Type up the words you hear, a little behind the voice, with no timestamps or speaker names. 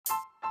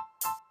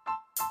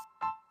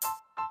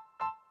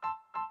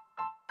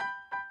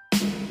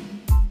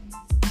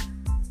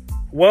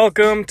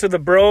Welcome to the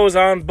Bros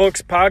on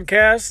Books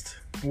podcast,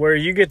 where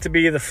you get to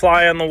be the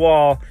fly on the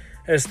wall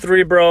as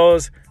three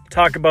bros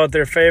talk about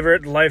their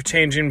favorite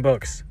life-changing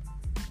books.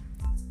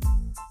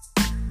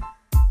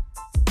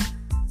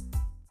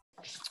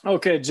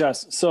 Okay,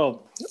 Jess,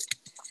 so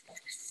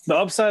The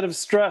Upside of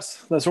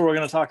Stress, that's what we're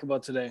going to talk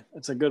about today.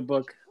 It's a good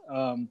book.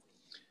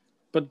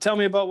 But tell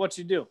me about what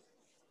you do.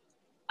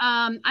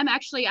 I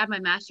have my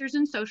master's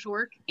in social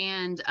work,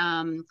 and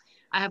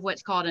I have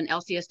what's called an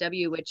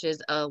LCSW, which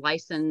is a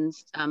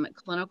licensed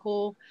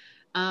clinical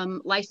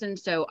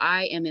license. So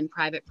I am in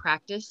private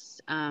practice.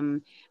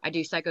 I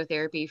do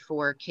psychotherapy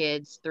for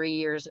kids 3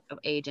 years of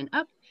age and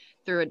up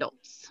through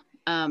adults.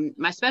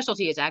 My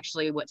specialty is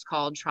actually what's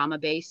called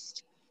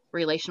trauma-based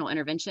relational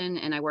intervention,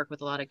 and I work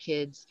with a lot of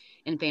kids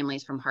and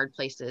families from hard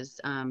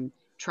places,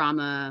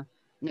 trauma,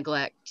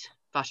 neglect,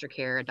 foster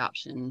care,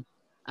 adoption,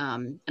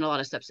 and a lot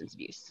of substance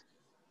abuse.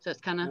 So it's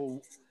kind of...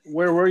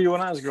 Where were you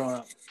when I was growing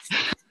up?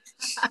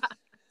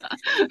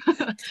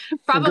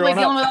 Probably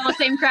dealing with all the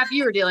same crap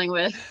you were dealing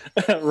with.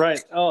 Right.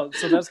 Oh,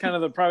 so that's kind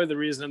of probably the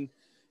reason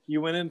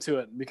you went into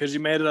it, because you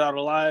made it out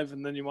alive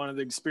and then you wanted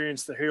to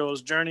experience the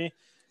hero's journey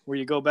where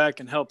you go back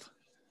and help.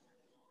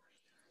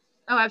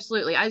 Oh,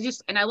 absolutely. I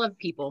love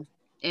people,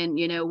 and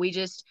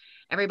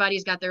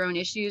everybody's got their own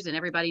issues and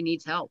everybody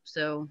needs help.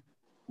 So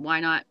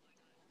why not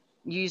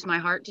use my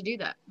heart to do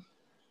that?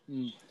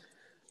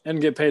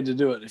 And get paid to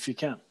do it if you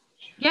can.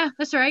 Yeah,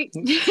 that's right.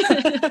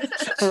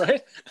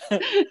 Right.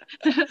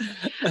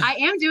 I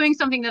am doing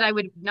something that I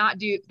would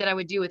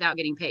do without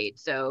getting paid.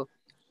 So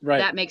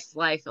that makes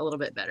life a little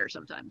bit better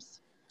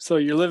sometimes. So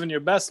you're living your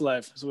best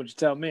life, is what you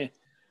tell me.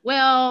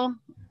 Well,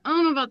 I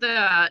don't know about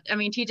that. I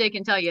mean, TJ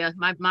can tell you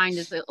my mind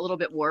is a little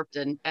bit warped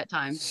and at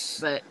times,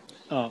 but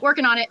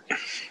working on it.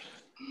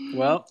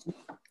 Well,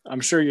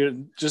 I'm sure you're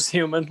just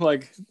human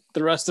like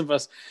the rest of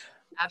us.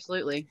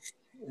 Absolutely.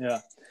 Yeah.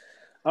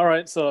 All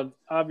right. So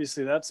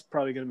obviously that's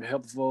probably going to be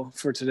helpful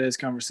for today's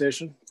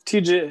conversation.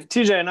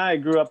 TJ and I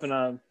grew up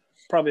in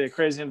probably a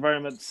crazy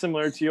environment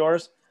similar to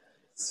yours.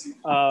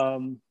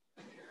 And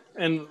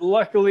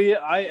luckily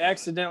I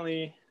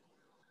accidentally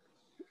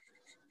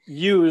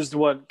used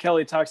what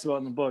Kelly talks about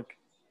in the book,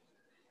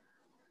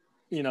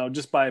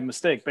 just by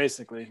mistake,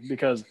 basically,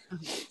 because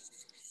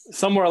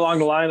somewhere along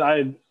the line,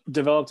 I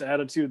developed an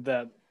attitude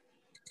that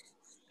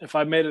if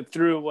I made it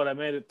through what I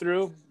made it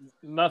through,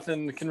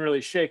 nothing can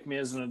really shake me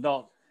as an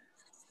adult.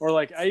 Or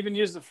like, I even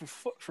used it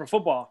for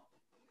football,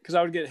 because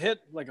I would get hit,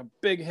 like a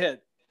big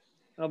hit.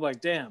 And I'm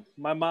like, damn,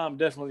 my mom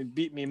definitely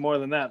beat me more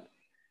than that.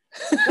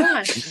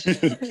 Gosh.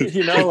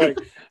 Like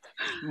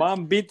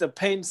mom beat the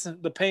pain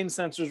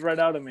sensors right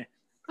out of me.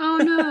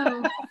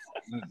 Oh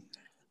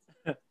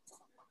no.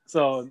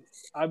 So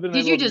I've been.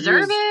 Did you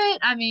deserve it?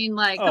 I mean,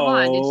 like, come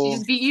on. Did she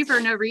just beat you for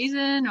no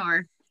reason,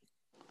 or?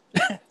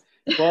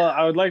 Well,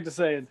 I would like to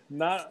say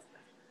not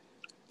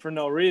for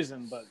no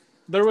reason, but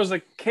there was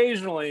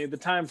occasionally the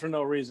time for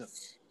no reason.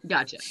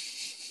 Gotcha.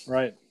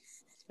 Right.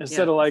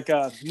 Instead of like,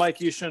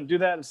 Mike, you shouldn't do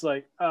that. It's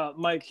like,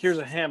 Mike, here's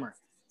a hammer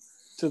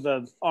to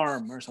the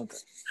arm or something.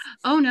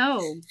 Oh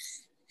no.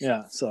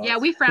 Yeah. So. Yeah,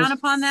 we frown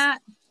upon that.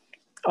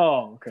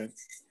 Oh, okay.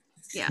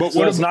 Yeah. But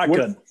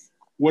good.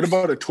 What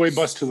about a toy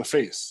bust to the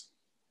face?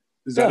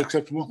 Is that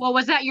acceptable? Well,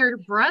 was that your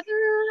brother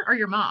or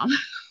your mom?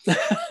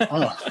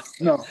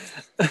 No.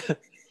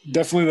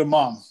 Definitely the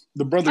mom.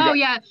 The brother. Oh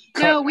yeah.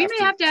 No, we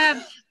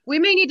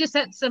may need to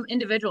set some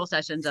individual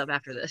sessions up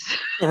after this.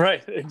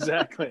 Right.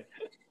 Exactly.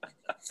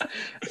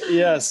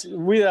 Yes.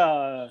 We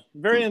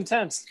very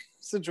intense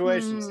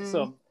situations.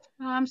 So.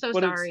 Oh, I'm so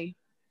sorry.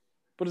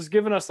 But it's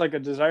given us like a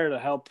desire to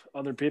help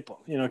other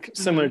people,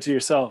 similar to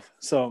yourself.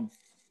 So,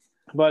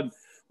 but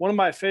one of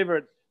my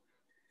favorite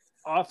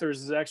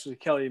authors is actually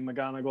Kelly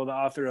McGonigal, the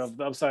author of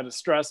The Upside of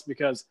Stress,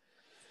 because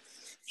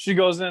she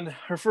goes in,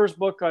 her first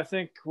book, I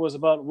think, was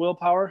about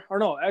willpower. Or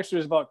no, actually it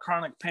was about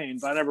chronic pain,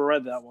 but I never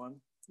read that one.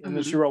 And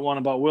then she wrote one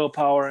about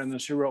willpower, and then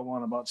she wrote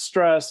one about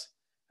stress.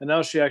 And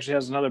now she actually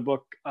has another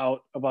book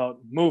out about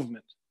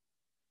movement.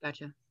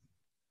 Gotcha.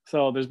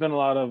 So there's been a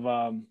lot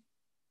of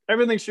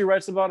everything she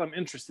writes about, I'm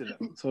interested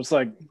in. So it's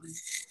like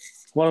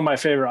one of my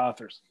favorite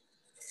authors.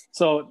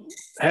 So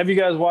have you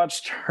guys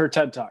watched her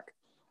TED Talk?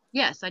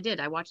 Yes, I did.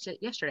 I watched it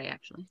yesterday,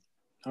 actually.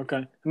 Okay.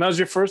 And that was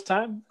your first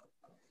time?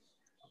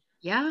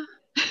 Yeah.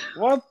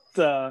 What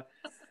the?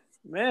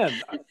 Man,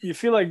 you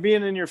feel like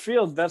being in your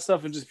field, that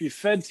stuff would just be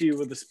fed to you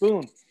with a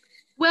spoon.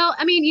 Well,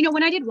 I mean,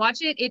 when I did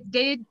watch it, it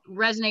did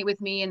resonate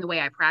with me in the way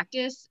I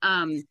practice.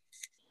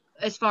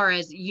 As far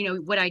as,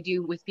 what I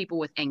do with people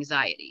with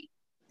anxiety.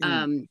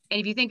 And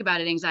if you think about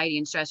it, anxiety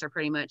and stress are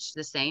pretty much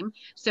the same.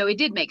 So it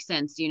did make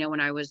sense,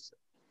 when I was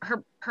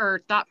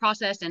her thought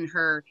process and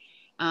her,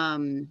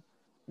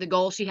 the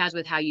goal she has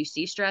with how you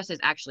see stress is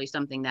actually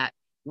something that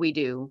we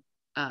do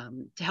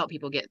to help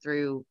people get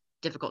through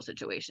difficult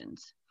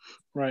situations.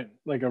 Right.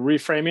 Like a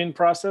reframing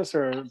process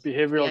or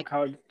behavioral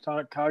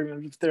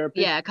cognitive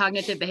therapy. Yeah.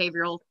 Cognitive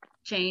behavioral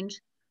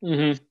change.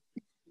 Mm-hmm.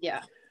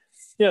 Yeah.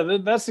 Yeah.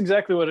 That's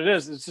exactly what it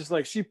is. It's just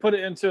like she put it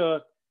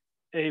into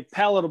a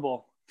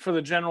palatable for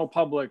the general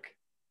public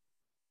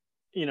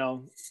you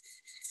know,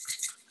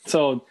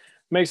 so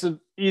makes it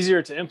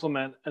easier to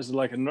implement as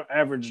like an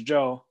average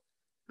Joe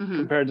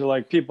compared to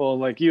like people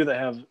like you that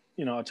have,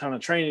 you know, a ton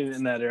of training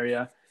in that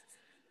area.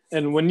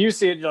 And when you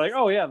see it, you're like,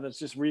 oh yeah, that's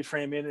just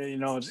reframing and, you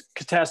know, it's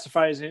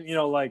catastrophizing, you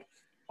know, like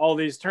all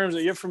these terms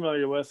that you're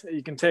familiar with.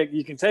 You can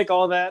take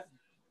all that,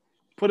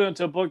 put it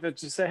into a book that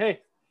just say,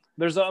 hey,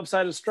 there's the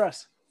upside of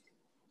stress.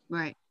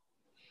 Right.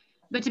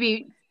 But to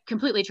be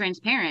completely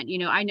transparent, you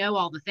know, I know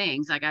all the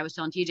things. Like I was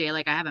telling TJ,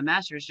 like I have a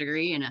master's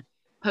degree and a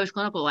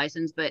post-clinical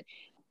license, but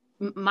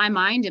my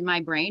mind and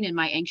my brain and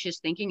my anxious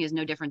thinking is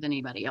no different than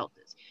anybody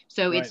else's.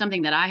 So Right. It's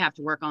something that I have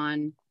to work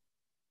on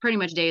pretty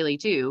much daily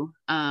too.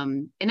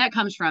 And that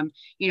comes from,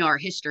 you know, our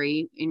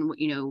history and,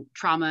 you know,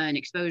 trauma and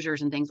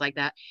exposures and things like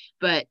that.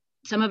 But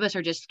some of us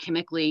are just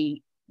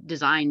chemically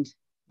designed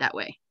that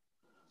way.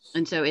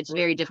 And so it's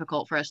very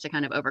difficult for us to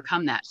kind of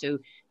overcome that. So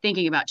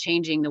thinking about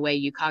changing the way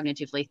you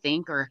cognitively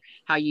think or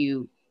how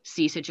you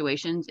see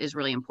situations is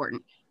really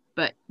important.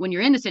 But when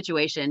you're in the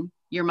situation,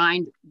 your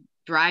mind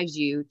drives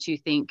you to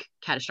think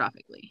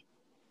catastrophically.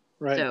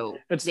 Right. So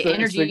the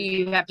energy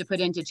you have to put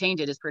in to change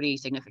it is pretty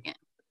significant.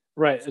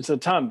 Right. It's a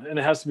ton, and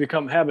it has to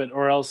become habit,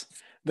 or else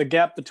the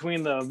gap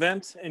between the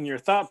event and your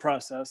thought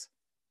process,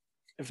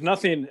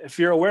 if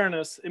your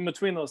awareness in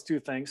between those two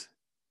things,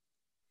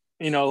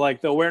 you know, like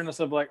the awareness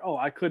of like, oh,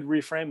 I could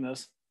reframe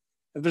this.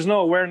 If there's no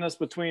awareness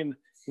between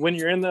when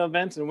you're in the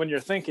event and when you're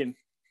thinking,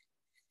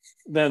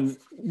 then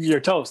you're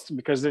toast,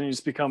 because then you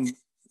just become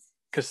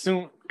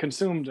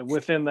consumed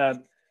within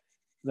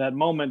that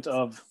moment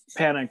of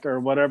panic or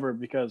whatever,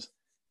 because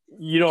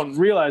you don't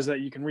realize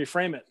that you can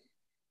reframe it.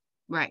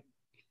 Right.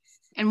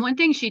 And one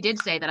thing she did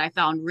say that I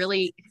found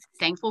really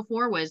thankful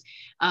for was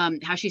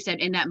how she said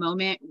in that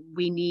moment,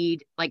 we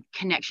need like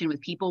connection with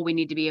people. We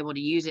need to be able to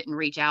use it and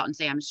reach out and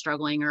say, I'm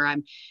struggling or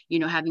I'm, you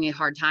know, having a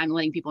hard time,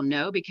 letting people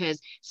know,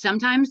 because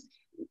sometimes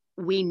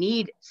we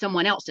need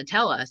someone else to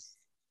tell us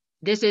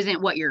this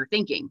isn't what you're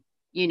thinking,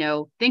 you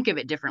know, think of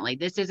it differently.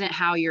 This isn't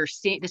how you're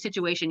seeing the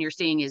situation you're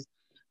seeing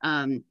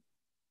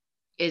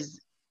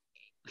is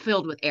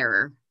filled with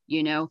error,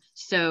 you know?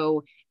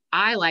 So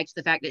I liked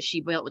the fact that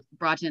she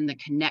brought in the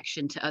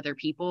connection to other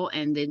people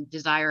and the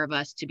desire of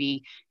us to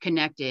be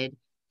connected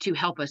to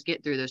help us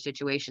get through those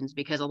situations.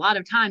 Because a lot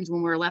of times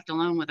when we're left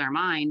alone with our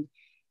mind,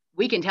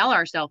 we can tell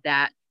ourselves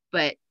that,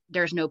 but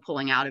there's no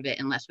pulling out of it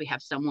unless we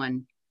have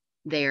someone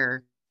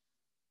there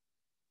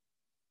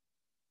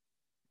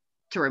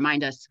to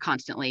remind us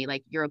constantly,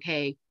 like, you're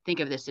okay, think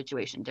of this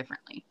situation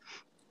differently.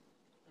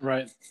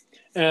 Right.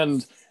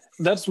 And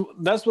that's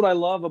what I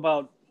love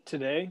about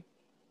today.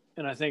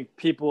 And I think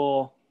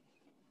people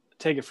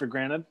take it for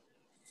granted,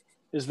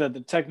 is that the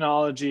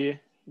technology,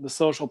 the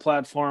social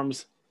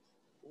platforms,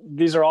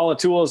 these are all the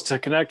tools to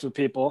connect with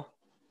people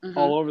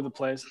all over the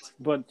place.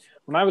 But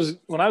when I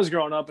was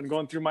growing up and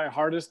going through my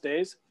hardest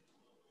days,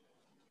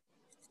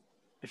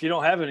 if you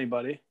don't have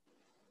anybody,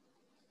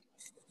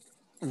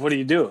 what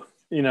do?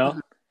 You know?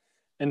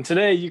 And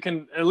today you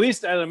can, at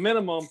least at a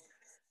minimum,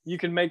 you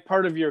can make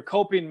part of your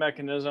coping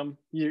mechanism,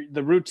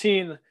 the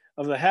routine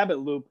of the habit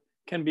loop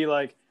can be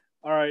like,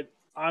 all right,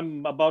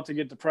 I'm about to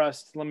get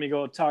depressed. Let me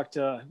go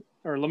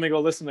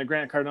listen to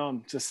Grant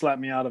Cardone to slap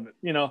me out of it.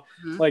 You know,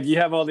 like you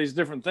have all these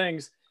different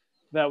things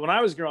that when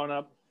I was growing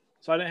up,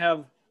 so I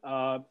didn't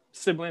have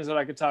siblings that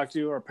I could talk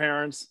to or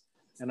parents,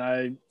 and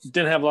I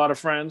didn't have a lot of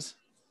friends,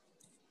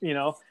 you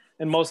know,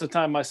 and most of the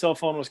time my cell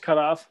phone was cut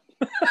off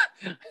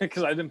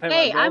because I didn't pay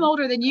my bill. I'm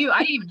older than you. I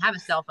didn't even have a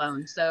cell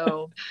phone.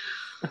 So.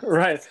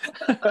 Right.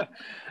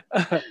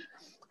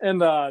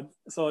 And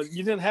so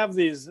you didn't have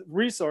these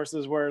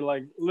resources where,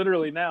 like,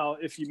 literally now,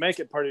 if you make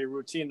it part of your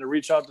routine to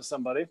reach out to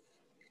somebody,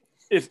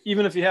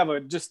 even if you have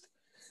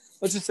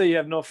let's just say you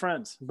have no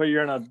friends, but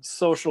you're in a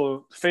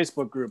social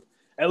Facebook group,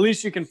 at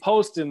least you can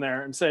post in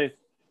there and say,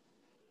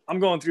 I'm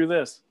going through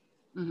this.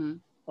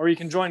 Or you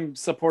can join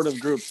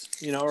supportive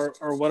groups, you know,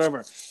 or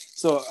whatever.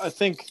 So I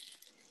think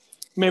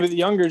maybe the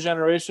younger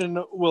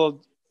generation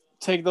will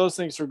take those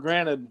things for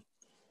granted,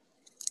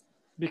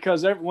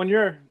 because when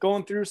you're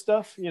going through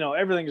stuff, you know,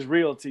 everything is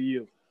real to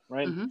you,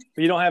 right?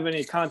 But you don't have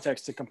any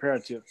context to compare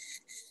it to.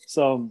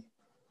 So,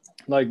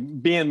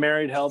 like, being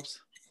married helps,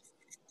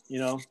 you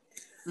know,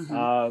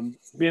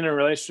 being in a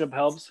relationship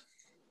helps,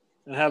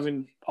 and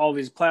having all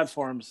these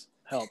platforms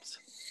helps.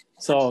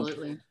 So,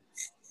 absolutely.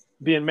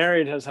 Being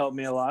married has helped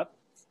me a lot,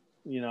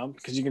 you know,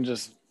 because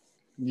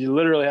you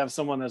literally have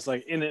someone that's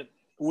like in it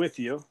with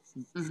you.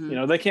 You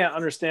know, they can't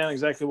understand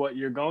exactly what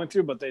you're going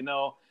through, but they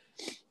know,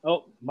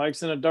 oh,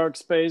 Mike's in a dark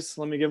space.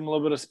 Let me give him a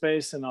little bit of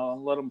space and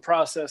I'll let him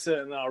process it,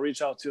 and then I'll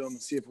reach out to him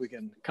and see if we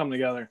can come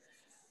together.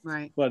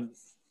 Right. But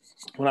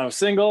when I was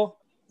single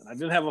and I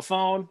didn't have a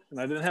phone and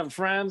I didn't have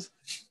friends,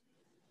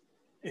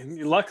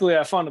 and luckily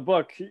I found a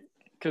book,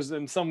 because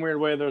in some weird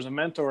way there's a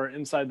mentor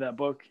inside that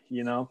book,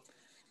 you know.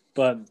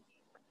 But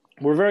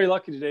we're very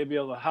lucky today to be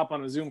able to hop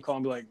on a Zoom call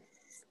and be like,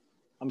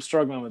 I'm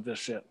struggling with this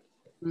shit.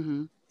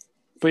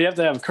 But you have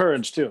to have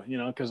courage too, you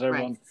know, because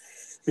everyone,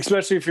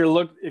 especially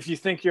if you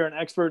think you're an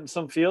expert in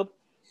some field,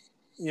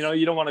 you know,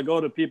 you don't want to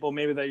go to people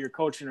maybe that you're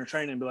coaching or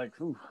training and be like,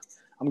 ooh,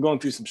 I'm going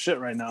through some shit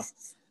right now,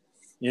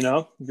 you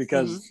know,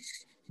 because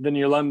Mm-hmm. then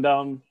you're letting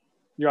down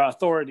your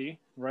authority,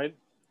 right?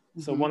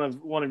 So Mm-hmm.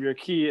 one of your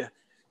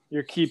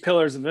key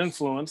pillars of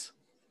influence,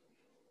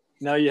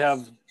 now you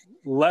have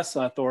less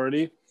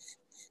authority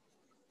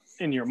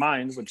in your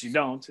mind, which you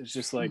don't. It's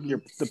just like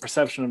Mm-hmm. the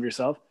perception of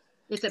yourself.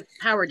 It's a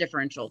power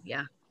differential.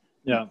 Yeah.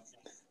 Yeah.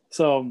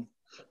 So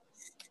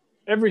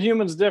every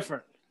human's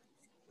different,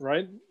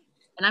 right?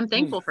 And I'm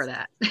thankful for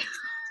that.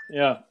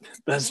 Yeah,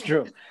 that's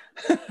true.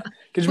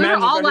 Could you We were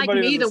imagine if all like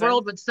everybody me, was the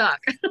world would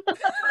suck.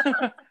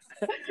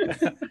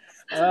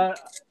 uh,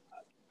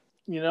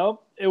 you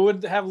know, it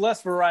would have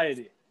less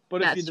variety.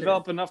 But if you That's true.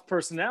 develop enough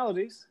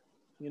personalities,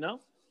 you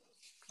know,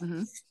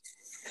 Mm-hmm.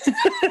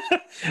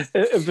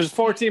 if there's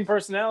 14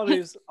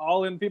 personalities,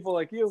 all in people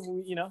like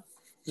you know,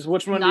 just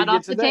which one Not do you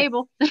off get the today?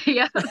 table.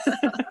 Yeah.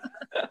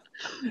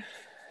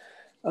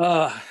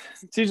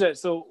 TJ,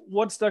 so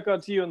what stuck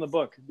out to you in the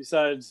book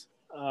besides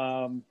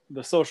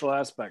the social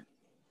aspect?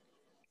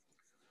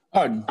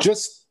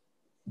 Just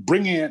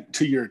bringing it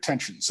to your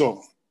attention.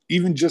 So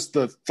even just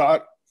the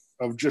thought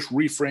of just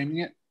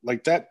reframing it,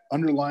 like that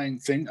underlying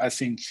thing, I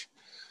think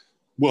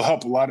will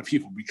help a lot of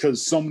people,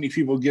 because so many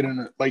people get in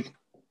it, like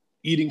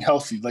eating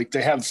healthy, like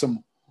they have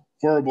some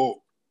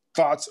horrible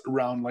thoughts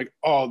around like,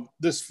 oh,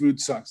 this food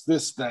sucks,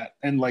 this, that.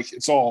 And like,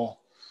 it's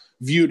all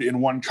viewed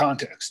in one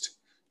context.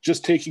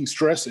 Just taking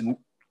stress and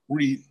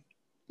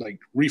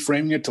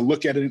reframing it to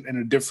look at it in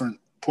a different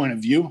point of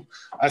view.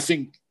 I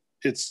think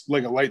it's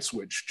like a light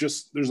switch.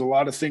 Just, there's a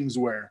lot of things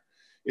where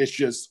it's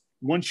just,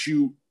 once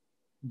you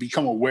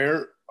become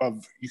aware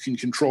of, you can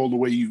control the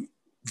way you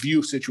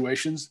view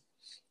situations,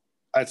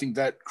 I think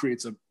that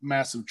creates a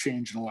massive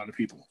change in a lot of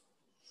people.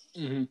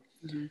 Mm-hmm.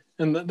 Mm-hmm.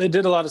 And they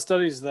did a lot of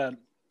studies that,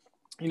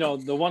 you know,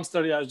 the one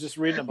study I was just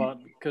reading about,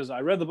 because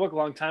I read the book a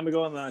long time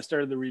ago and then I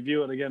started to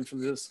review it again for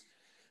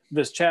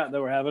this chat that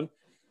we're having.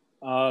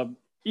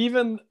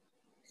 Even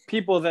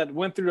people that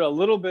went through a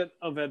little bit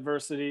of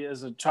adversity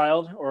as a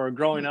child or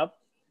growing up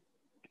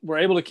were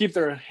able to keep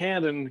their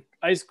hand in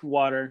ice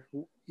water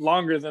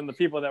longer than the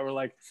people that were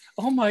like,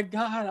 oh my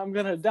God, I'm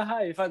going to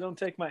die if I don't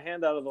take my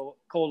hand out of the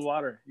cold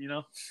water, you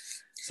know?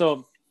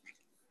 So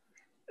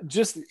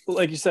just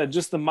like you said,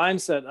 just the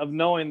mindset of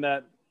knowing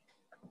that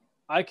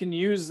I can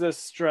use this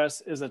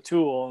stress as a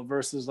tool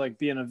versus like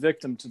being a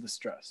victim to the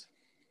stress.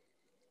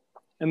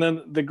 And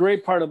then the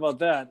great part about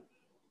that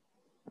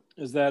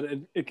is that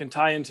it can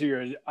tie into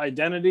your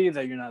identity,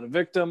 that you're not a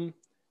victim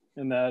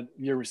and that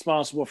you're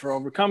responsible for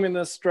overcoming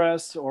this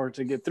stress or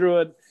to get through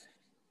it.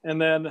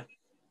 And then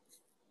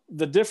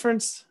the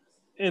difference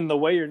in the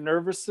way your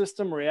nervous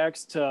system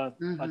reacts to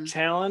a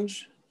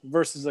challenge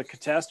versus a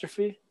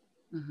catastrophe,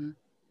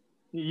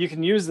 you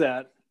can use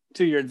that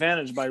to your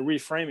advantage by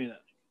reframing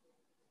it.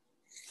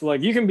 So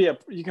like you can be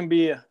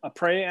a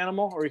prey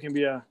animal or you can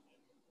be a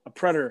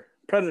predator.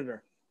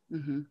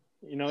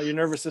 You know, your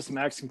nervous system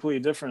acts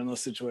completely different in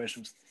those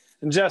situations.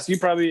 And Jess, you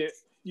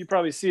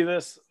probably see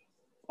this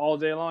all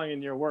day long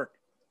in your work.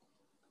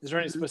 Is there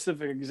any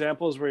specific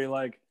examples where you're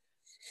like,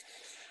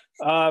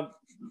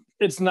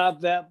 it's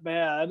not that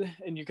bad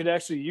and you could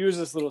actually use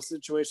this little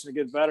situation to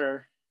get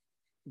better,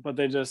 but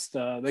they just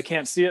they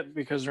can't see it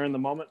because they're in the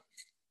moment?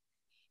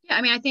 Yeah,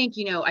 I mean, I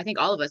think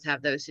all of us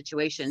have those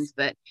situations,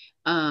 but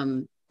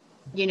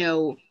you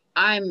know,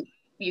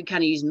 you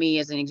kind of use me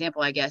as an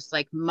example, I guess.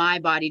 Like my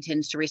body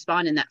tends to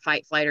respond in that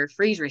fight, flight, or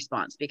freeze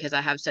response because I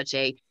have such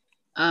a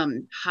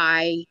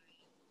high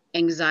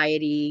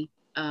anxiety,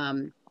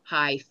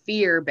 high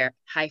fear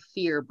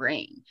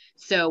brain.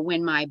 So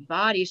when my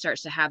body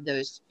starts to have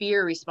those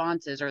fear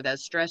responses or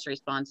those stress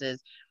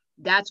responses,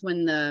 that's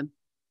when the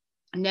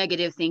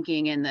negative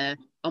thinking and the,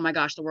 oh my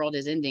gosh, the world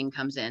is ending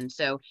comes in.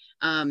 So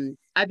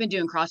I've been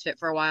doing CrossFit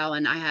for a while,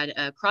 and I had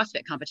a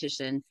CrossFit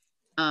competition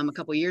a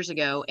couple years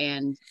ago,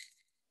 and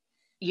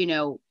you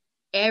know,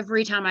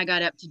 every time I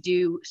got up to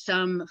do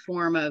some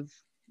form of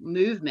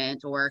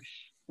movement or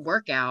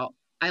workout,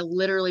 I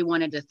literally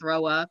wanted to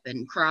throw up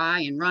and cry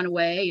and run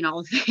away and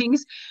all the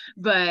things.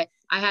 But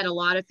I had a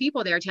lot of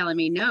people there telling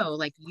me, no,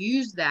 like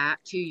use that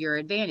to your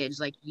advantage.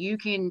 Like you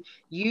can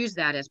use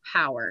that as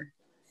power,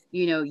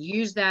 you know,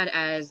 use that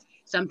as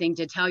something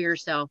to tell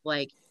yourself,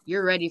 like,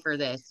 you're ready for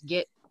this.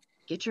 Get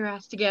your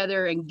ass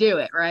together and do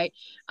it. Right.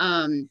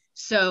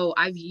 So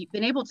I've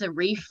been able to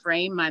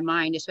reframe my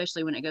mind,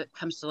 especially when it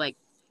comes to like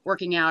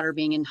working out or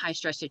being in high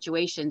stress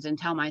situations, and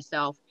tell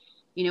myself,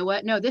 you know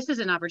what? No, this is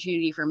an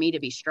opportunity for me to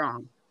be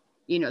strong.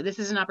 You know, this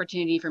is an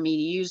opportunity for me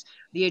to use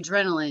the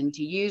adrenaline,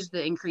 to use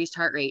the increased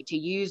heart rate, to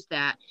use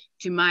that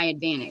to my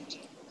advantage.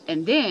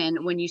 And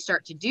then when you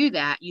start to do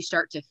that, you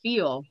start to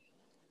feel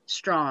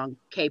strong,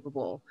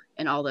 capable,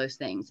 and all those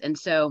things. And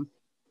so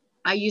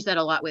I use that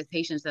a lot with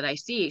patients that I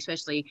see,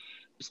 especially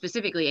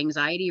specifically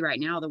anxiety. Right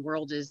now,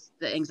 the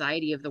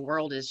anxiety of the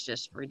world is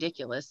just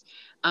ridiculous.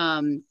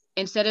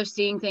 Instead of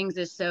seeing things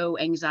as so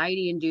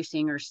anxiety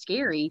inducing or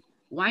scary,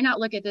 why not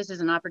look at this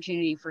as an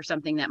opportunity for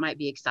something that might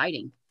be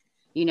exciting?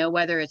 You know,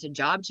 whether it's a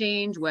job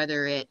change,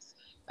 whether it's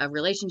a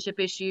relationship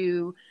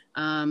issue,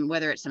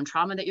 whether it's some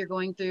trauma that you're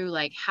going through,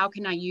 like how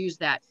can I use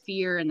that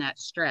fear and that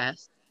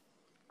stress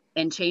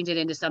and change it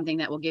into something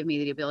that will give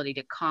me the ability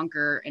to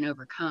conquer and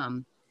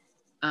overcome.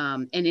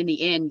 And in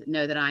the end,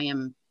 know that I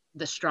am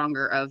the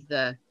stronger of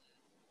the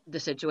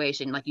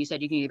situation. Like you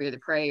said, you can either be the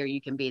prey or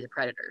you can be the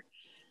predator.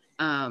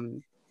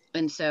 And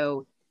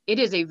so it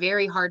is a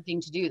very hard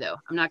thing to do, though.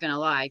 I'm not going to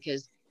lie,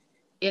 because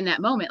in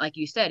that moment, like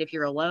you said, if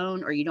you're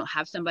alone or you don't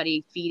have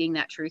somebody feeding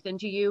that truth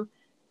into you,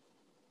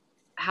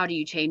 how do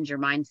you change your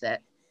mindset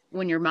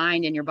when your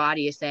mind and your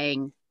body is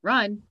saying,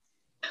 run,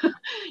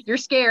 you're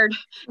scared,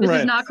 this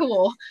is not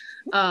cool.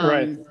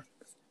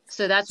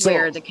 So that's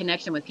where the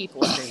connection with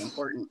people is very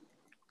important.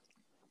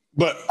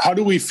 But how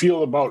do we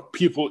feel about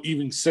people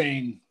even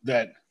saying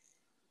that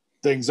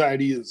the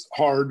anxiety is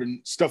hard and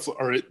stuff,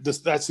 or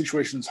that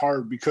situation is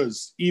hard?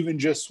 Because even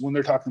just when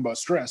they're talking about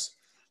stress,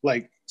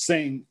 like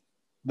saying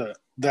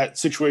that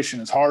situation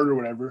is hard or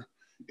whatever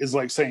is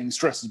like saying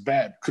stress is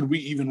bad. Could we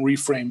even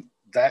reframe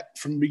that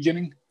from the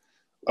beginning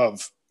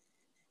of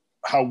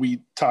how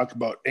we talk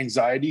about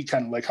anxiety,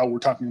 kind of like how we're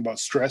talking about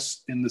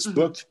stress in this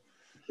book?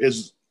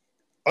 Is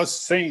us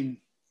saying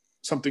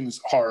something's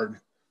hard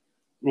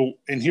will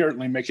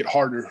inherently make it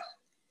harder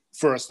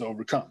for us to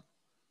overcome.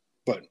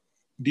 But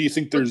do you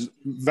think there's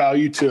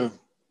value to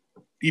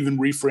even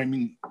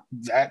reframing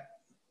that?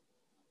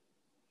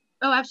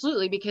 Oh,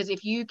 absolutely. Because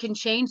if you can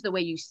change the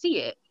way you see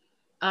it,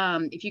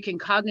 if you can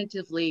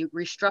cognitively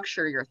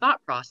restructure your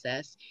thought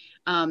process,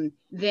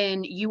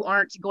 then you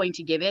aren't going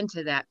to give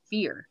into that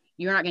fear.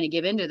 You're not going to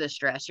give into the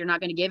stress. You're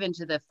not going to give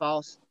into the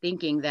false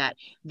thinking that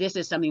this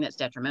is something that's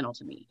detrimental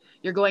to me.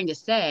 You're going to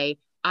say,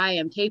 I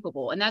am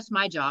capable. And that's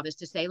my job, is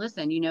to say,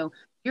 listen,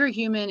 you're a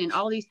human and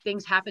all these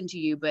things happen to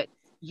you, but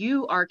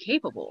you are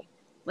capable.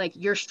 Like,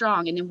 you're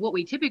strong. And then what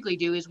we typically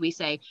do is we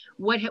say,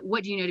 what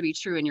do you know to be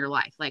true in your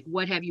life? Like,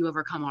 what have you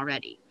overcome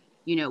already?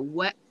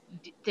 What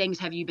things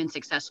have you been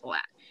successful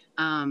at?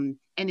 And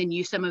then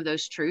use some of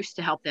those truths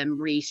to help them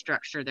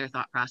restructure their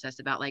thought process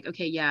about, like,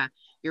 okay, yeah,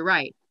 you're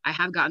right. I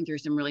have gotten through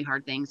some really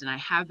hard things and I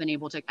have been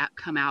able to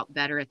come out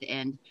better at the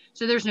end.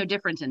 So there's no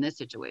difference in this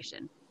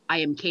situation. I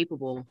am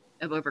capable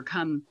of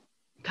overcoming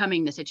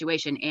the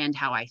situation and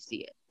how I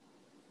see it.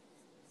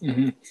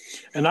 Mm-hmm.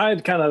 And I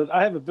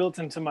have it built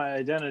into my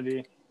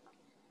identity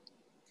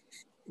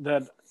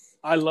that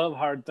I love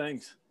hard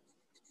things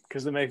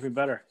because they make me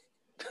better.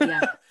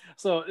 Yeah.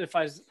 So if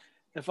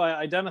I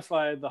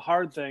identify the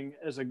hard thing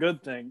as a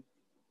good thing,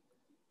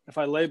 if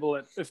I label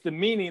it, if the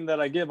meaning that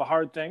I give a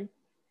hard thing,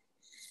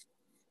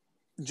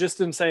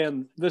 just in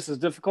saying this is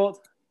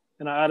difficult,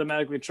 and I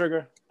automatically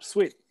trigger,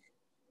 sweet,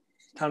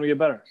 time to get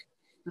better.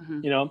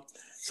 Mm-hmm.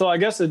 So I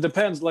guess it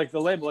depends, like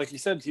the label, like you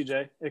said,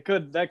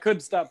 TJ, that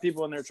could stop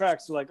people in their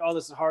tracks. They're like, oh,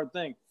 this is a hard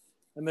thing.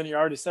 And then you're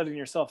already setting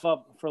yourself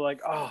up for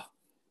like, oh,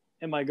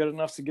 am I good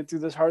enough to get through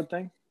this hard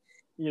thing?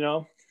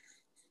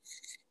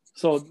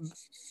 So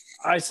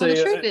I say,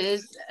 the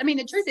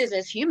truth is,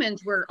 as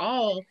humans, we're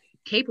all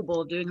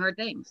capable of doing hard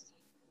things,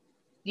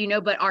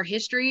 but our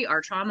history,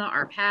 our trauma,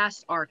 our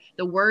past,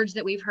 the words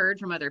that we've heard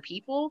from other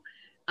people,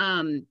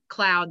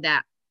 cloud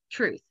that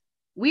truth.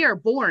 We are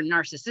born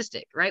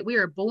narcissistic, right? We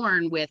are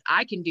born with,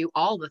 I can do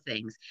all the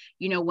things.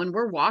 When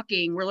we're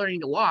walking, we're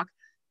learning to walk.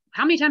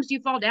 How many times do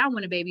you fall down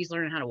when a baby's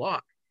learning how to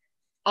walk?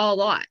 A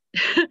lot.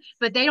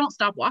 But they don't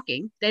stop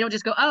walking. They don't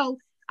just go, oh,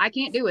 I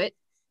can't do it.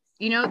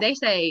 They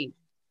say,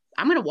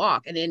 I'm going to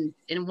walk. And then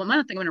in 1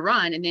 month, I'm going to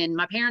run. And then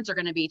my parents are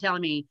going to be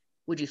telling me,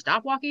 would you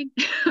stop walking?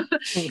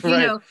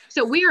 Right.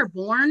 So we are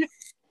born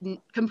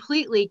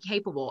completely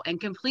capable and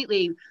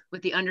completely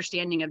with the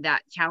understanding of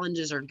that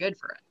challenges are good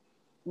for us.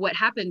 What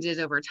happens is,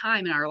 over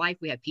time in our life,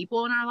 we have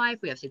people in our life,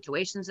 we have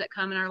situations that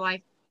come in our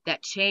life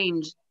that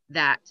change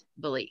that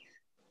belief.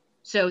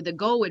 So the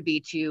goal would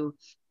be to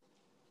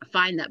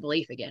find that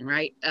belief again,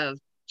 right? Of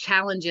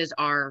challenges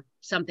are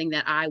something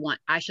that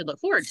I should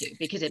look forward to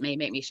because it may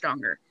make me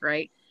stronger,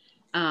 right?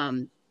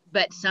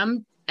 But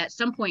at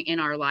some point in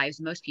our lives,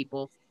 most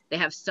people, they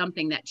have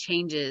something that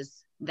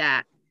changes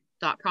that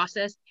thought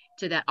process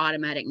to that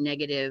automatic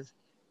negative.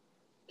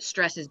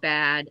 Stress is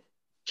bad,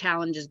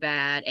 challenge is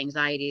bad,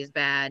 anxiety is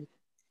bad.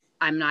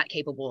 I'm not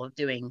capable of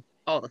doing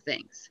all the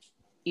things,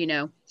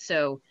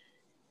 so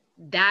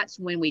that's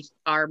when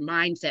our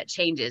mindset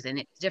changes, and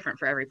it's different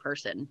for every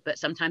person. But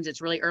sometimes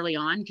it's really early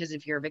on, because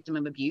if you're a victim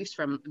of abuse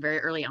from very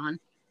early on,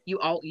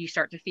 you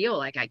start to feel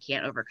like I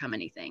can't overcome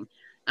anything.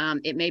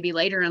 It may be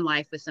later in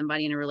life with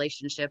somebody in a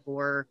relationship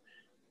or,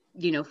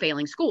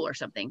 failing school or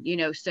something,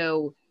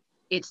 so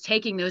it's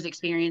taking those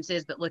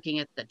experiences, but looking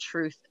at the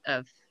truth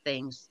of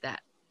things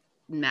that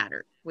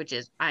matter, which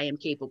is I am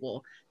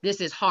capable.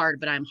 This is hard,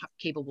 but I'm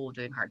capable of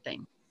doing hard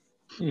things.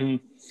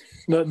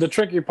 Mm-hmm. The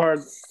tricky part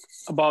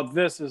about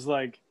this is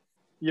like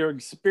your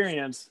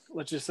experience.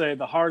 Let's just say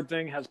the hard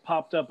thing has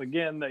popped up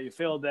again that you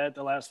failed at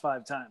the last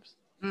 5 times.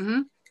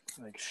 Mm-hmm.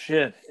 Like,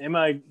 shit, am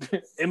I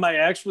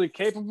actually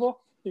capable?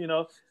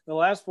 The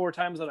last 4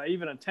 times that I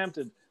even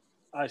attempted,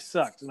 I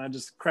sucked and I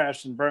just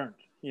crashed and burned.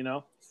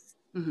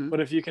 Mm-hmm. But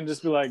if you can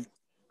just be like,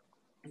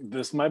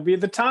 this might be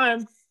the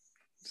time,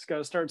 just got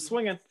to start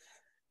swinging,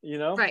 you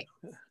know? Right.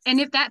 And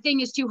if that thing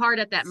is too hard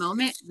at that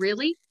moment,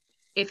 really,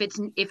 if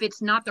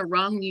it's not the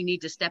rung you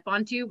need to step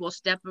onto, we'll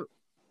step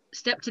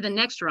to the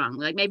next rung.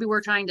 Like maybe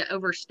we're trying to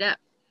overstep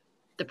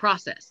the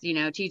process. You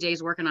know,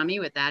 TJ's working on me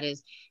with that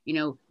is, you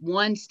know,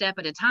 one step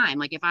at a time.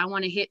 Like if I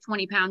want to hit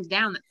 20 pounds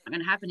down, that's not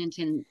going to happen in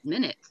 10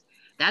 minutes.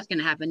 That's going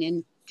to happen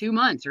in 2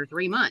 months or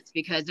 3 months,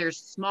 because there's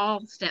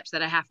small steps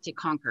that I have to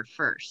conquer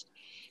first.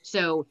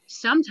 So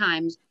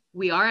sometimes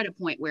we are at a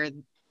point where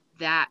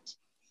that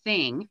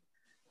thing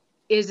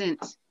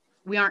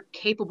we aren't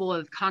capable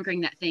of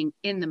conquering that thing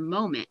in the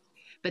moment,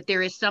 but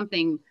there is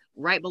something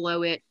right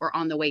below it or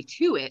on the way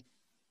to it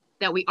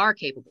that we are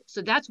capable.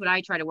 So that's what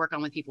I try to work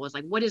on with people is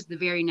like, what is the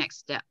very next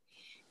step?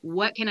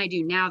 What can I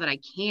do now that I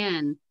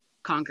can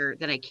conquer,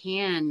 that I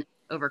can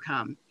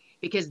overcome?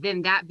 Because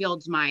then that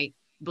builds my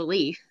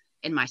belief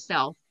in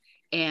myself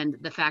and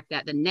the fact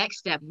that the next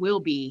step will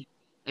be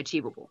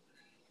achievable.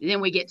 And then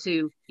we get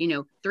to, you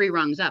know, 3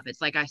 rungs up.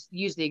 It's like I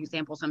use the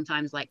example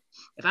sometimes, like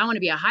if I want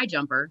to be a high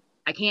jumper,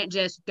 I can't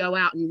just go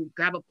out and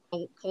grab a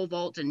pole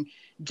vault and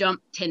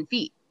jump 10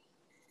 feet.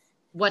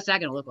 What's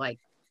that going to look like?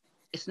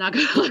 It's not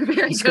going to look very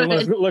good. It's going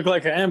to look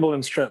like an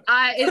ambulance trip.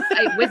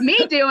 With me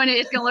doing it,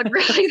 it's going to look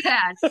really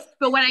bad.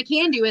 But what I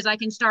can do is I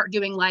can start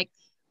doing like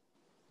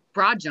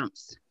broad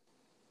jumps,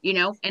 you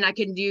know, and I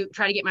can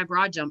try to get my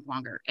broad jump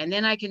longer. And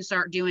then I can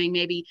start doing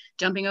maybe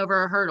jumping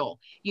over a hurdle,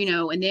 you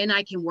know, and then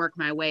I can work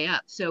my way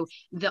up. So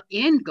the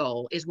end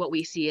goal is what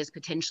we see as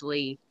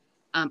potentially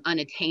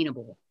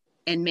unattainable,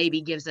 and maybe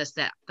gives us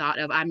that thought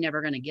of, I'm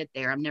never going to get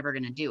there. I'm never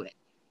going to do it.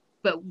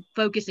 But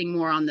focusing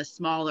more on the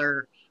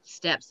smaller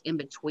steps in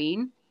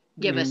between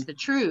give us the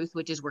truth,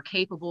 which is we're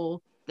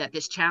capable, that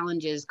this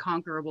challenge is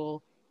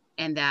conquerable,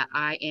 and that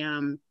I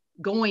am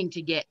going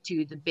to get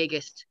to the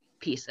biggest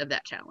piece of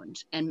that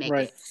challenge and make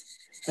it.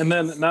 And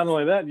then not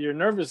only that, your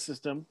nervous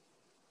system,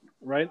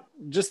 right?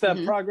 Just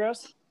that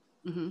progress,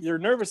 your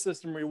nervous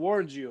system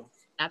rewards you.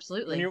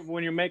 Absolutely.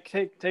 When you're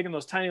taking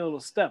those tiny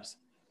little steps.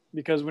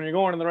 Because when you're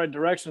going in the right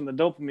direction, the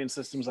dopamine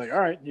system's like, all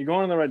right, you're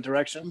going in the right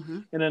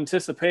direction in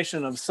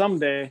anticipation of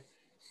someday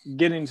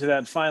getting to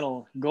that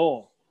final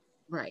goal.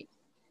 Right.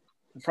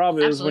 The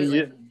problem is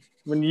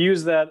when you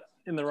use that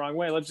in the wrong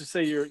way. Let's just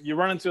say you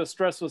run into a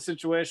stressful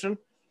situation,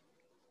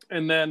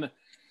 and then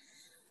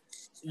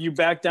you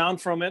back down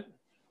from it,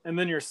 and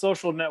then your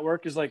social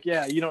network is like,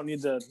 yeah, you don't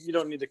need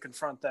to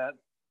confront that.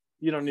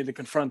 You don't need to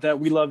confront that.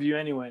 We love you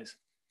anyways.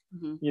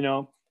 You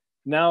know,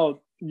 now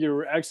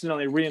you're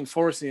accidentally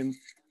reinforcing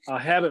a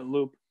habit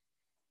loop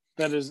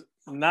that is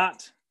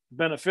not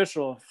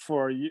beneficial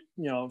for you,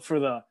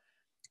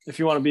 if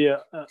you want to be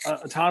a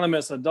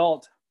autonomous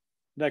adult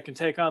that can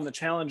take on the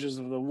challenges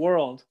of the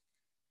world.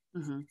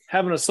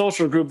 Having a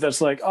social group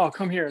that's like, oh,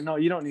 come here. No,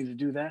 you don't need to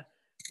do that.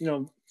 You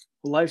know,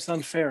 life's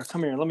unfair.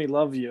 Come here. Let me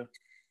love you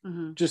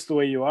just the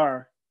way you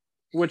are,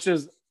 which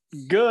is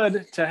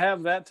good to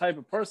have that type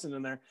of person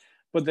in there,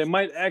 but they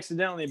might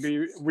accidentally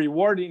be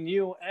rewarding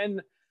you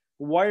and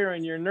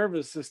wiring your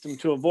nervous system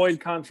to avoid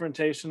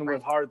confrontation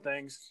with hard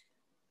things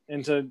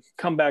and to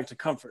come back to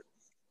comfort.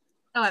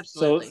 Oh,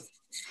 absolutely.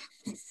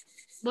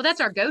 Well, that's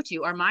our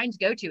go-to. Our mind's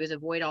go-to is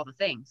avoid all the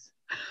things.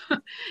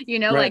 You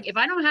know, like if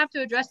I don't have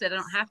to address it, I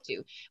don't have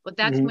to. But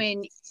that's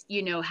when,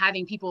 you know,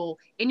 having people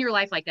in your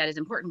life like that is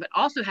important, but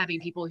also having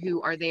people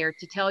who are there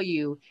to tell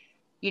you,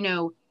 you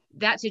know,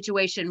 that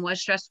situation was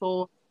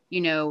stressful,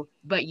 you know,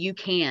 but you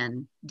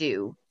can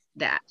do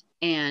that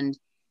and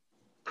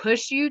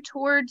push you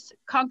towards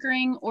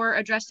conquering or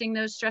addressing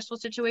those stressful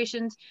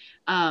situations.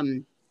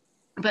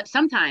 But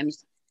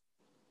sometimes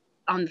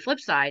on the flip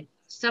side,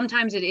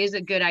 sometimes it is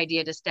a good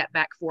idea to step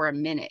back for a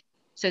minute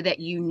so that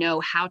you know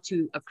how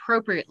to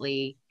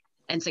appropriately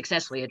and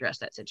successfully address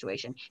that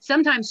situation.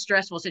 Sometimes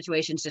stressful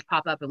situations just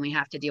pop up and we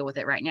have to deal with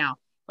it right now.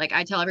 Like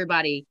I tell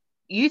everybody,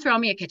 you throw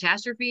me a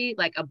catastrophe,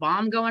 like a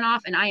bomb going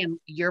off, and I am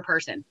your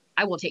person.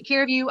 I will take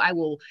care of you. I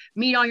will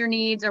meet all your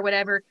needs or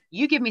whatever.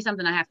 You give me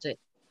something I have to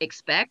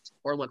expect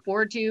or look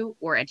forward to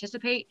or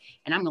anticipate,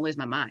 and I'm gonna lose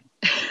my mind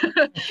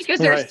because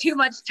there's too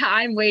much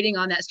time waiting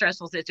on that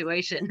stressful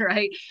situation,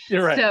 right?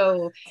 You're right.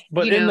 So,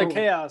 but in the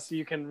chaos,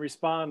 you can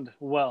respond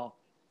well.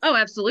 Oh,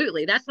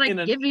 absolutely. That's like,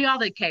 give me all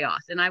the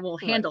chaos and I will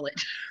handle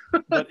it.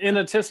 But in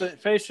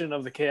anticipation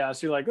of the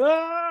chaos, you're like,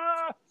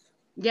 ah!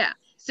 Yeah.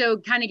 So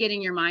kind of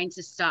getting your mind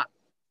to stop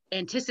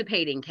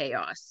anticipating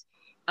chaos,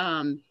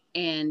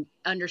 and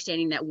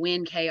understanding that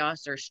when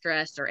chaos or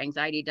stress or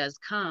anxiety does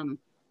come,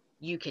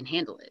 you can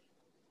handle it.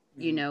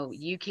 You know,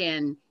 you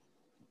can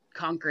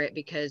conquer it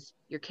because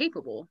you're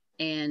capable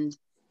and,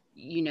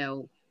 you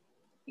know,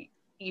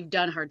 you've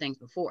done hard things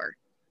before.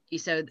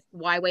 So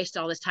why waste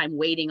all this time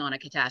waiting on a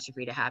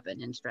catastrophe to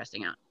happen and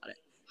stressing out about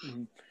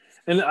it?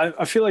 And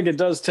I feel like it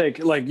does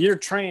take, like, you're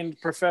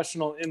trained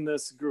professional in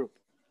this group,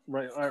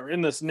 right? Or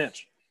in this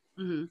niche,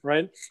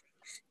 right?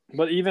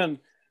 But even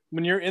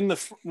when you're in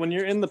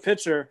the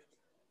picture,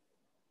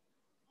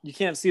 you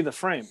can't see the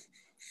frame.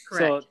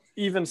 Correct. So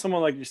even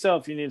someone like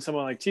yourself, you need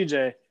someone like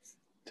TJ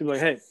to be like,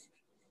 hey,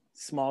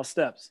 small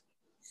steps.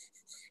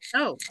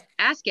 Oh,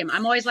 ask him.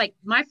 I'm always like,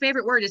 my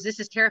favorite word is, this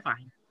is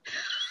terrifying.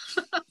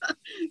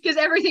 Because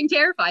everything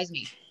terrifies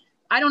me.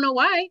 I don't know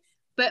why,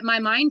 but my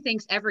mind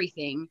thinks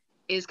everything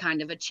is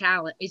kind of a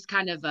challenge, is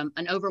kind of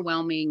an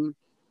overwhelming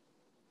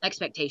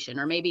expectation,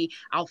 or maybe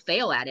I'll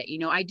fail at it. You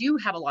know, I do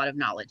have a lot of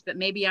knowledge, but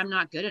maybe I'm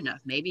not good enough.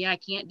 Maybe I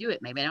can't do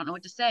it. Maybe I don't know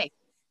what to say.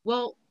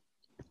 Well,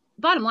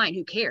 bottom line,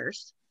 who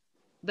cares?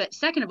 But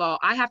second of all,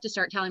 I have to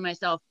start telling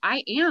myself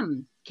I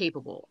am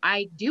capable.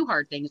 I do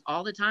hard things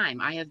all the time.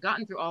 I have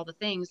gotten through all the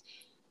things.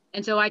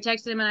 And so I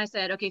texted him and I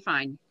said, okay,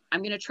 fine.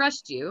 I'm going to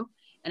trust you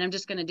and I'm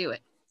just going to do it.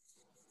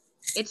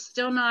 It's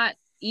still not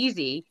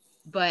easy,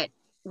 but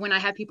when I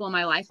have people in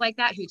my life like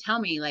that who tell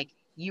me like,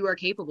 you are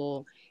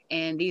capable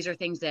and these are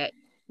things that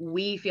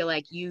we feel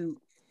like you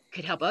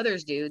could help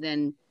others do,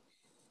 then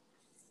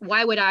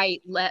why would I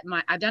let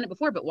I've done it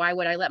before, but why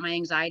would I let my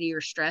anxiety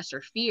or stress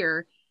or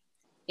fear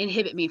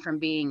inhibit me from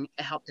being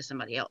a help to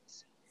somebody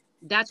else?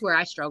 That's where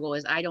I struggle,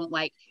 is I don't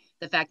like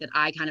the fact that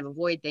I kind of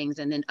avoid things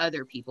and then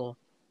other people,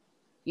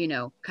 you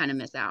know, kind of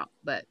miss out,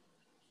 but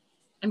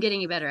I'm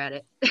getting better at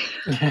it.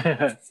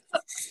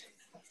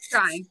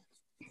 Trying.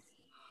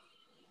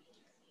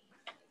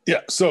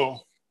 Yeah. So,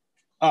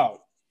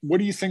 what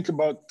do you think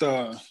about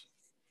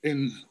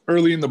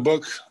early in the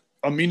book,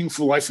 a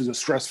meaningful life is a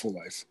stressful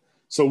life?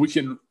 So we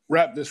can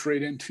wrap this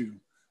right into,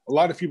 a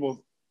lot of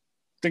people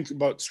think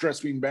about stress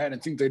being bad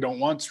and think they don't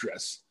want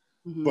stress,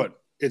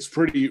 but it's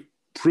pretty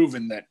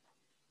proven that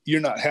you're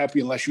not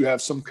happy unless you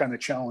have some kind of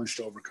challenge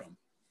to overcome.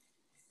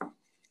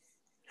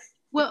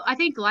 Well, I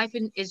think life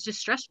is just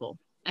stressful.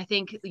 I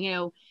think, you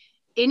know,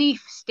 any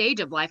stage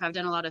of life, I've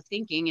done a lot of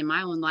thinking in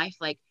my own life,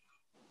 like,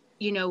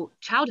 you know,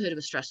 childhood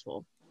was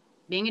stressful.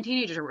 Being a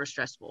teenager was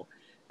stressful.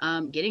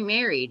 Getting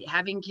married,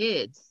 having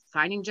kids,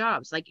 finding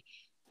jobs. Like,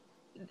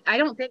 I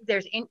don't think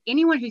there's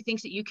anyone who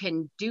thinks that you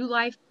can do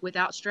life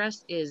without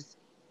stress is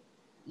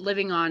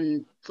living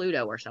on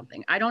Pluto or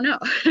something. I don't know,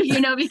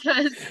 you know,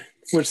 because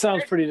which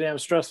sounds pretty damn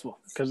stressful,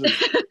 because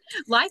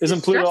life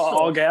isn't Pluto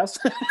all gas?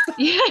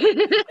 Yeah.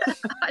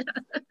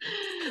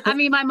 I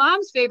mean, my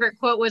mom's favorite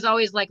quote was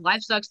always like,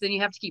 life sucks, then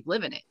you have to keep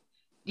living it.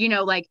 You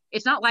know, like,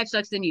 it's not life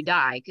sucks, then you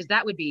die, because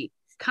that would be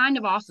kind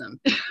of awesome.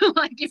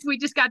 Like, if we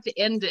just got to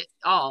end it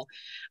all.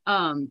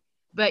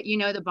 But, you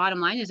know, the bottom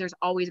line is there's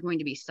always going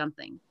to be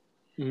something.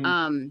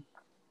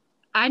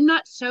 I'm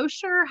not so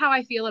sure how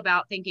I feel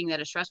about thinking that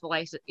a stressful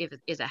life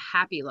is a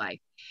happy life.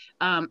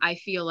 I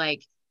feel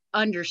like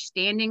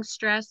understanding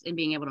stress and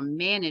being able to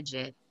manage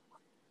it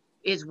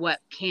is what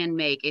can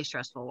make a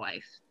stressful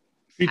life.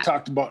 She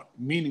talked about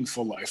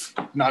meaningful life,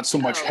 not so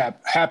much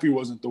happy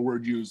wasn't the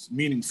word used.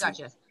 Meaningful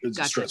is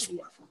a stressful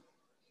life.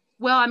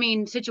 Well, I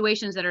mean,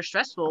 situations that are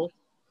stressful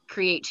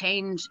create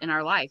change in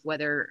our life,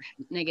 whether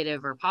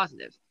negative or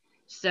positive.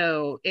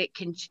 So it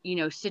can, you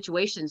know,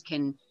 situations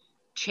can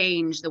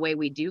change the way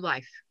we do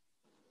life.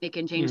 It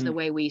can change the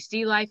way we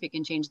see life. It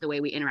can change the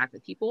way we interact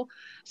with people.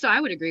 So I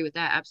would agree with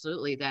that.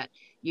 Absolutely. That,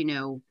 you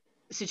know,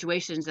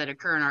 situations that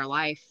occur in our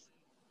life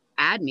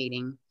add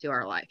meaning to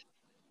our life,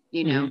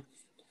 you know?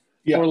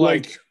 Yeah. Or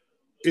like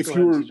if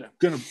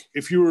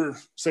you were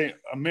saying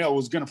a male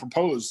was going to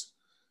propose,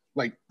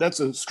 like, that's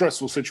a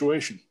stressful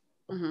situation.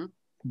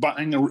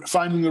 Finding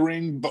the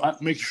ring,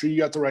 making sure you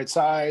got the right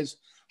size,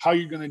 how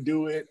you're going to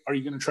do it. Are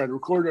you going to try to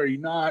record it? Are you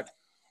not?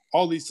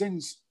 All these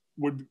things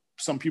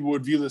some people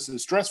would view this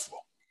as stressful,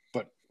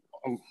 but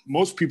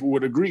most people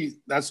would agree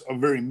that's a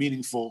very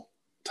meaningful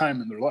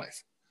time in their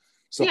life.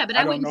 So yeah, but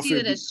I wouldn't see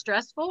it as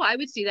stressful. I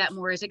would see that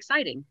more as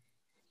exciting,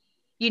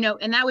 you know,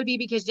 and that would be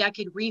because I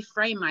could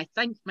reframe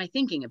my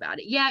thinking about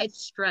it. Yeah,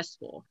 it's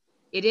stressful.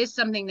 It is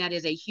something that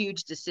is a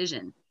huge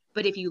decision.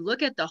 But if you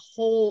look at the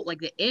whole, like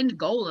the end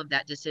goal of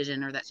that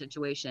decision or that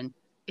situation,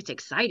 it's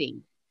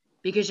exciting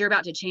because you're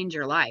about to change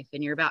your life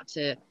and you're about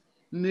to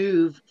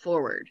move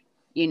forward,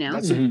 you know?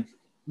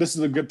 This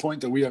is a good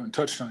point that we haven't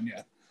touched on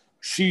yet.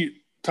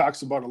 She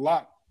talks about a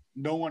lot.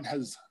 No one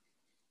has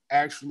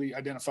actually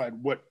identified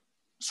what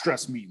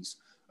stress means.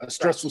 A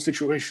stressful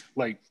situation,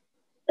 like,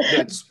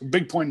 that's a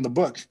big point in the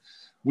book.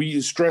 We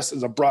use stress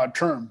as a broad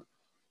term,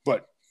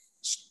 but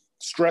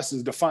stress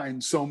is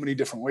defined so many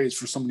different ways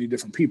for so many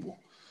different people.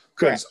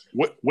 Because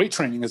weight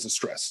training is a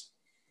stress.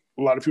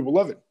 A lot of people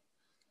love it.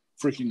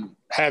 Freaking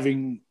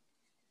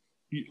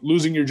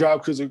losing your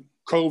job because of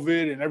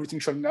COVID and everything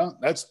shutting down,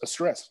 that's a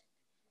stress.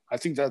 I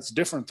think that's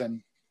different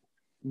than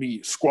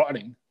me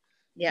squatting.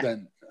 Yeah.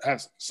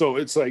 So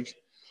it's like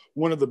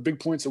one of the big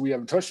points that we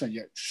haven't touched on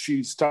yet.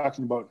 She's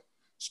talking about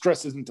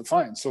stress isn't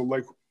defined. So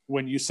like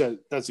when you said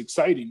that's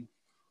exciting,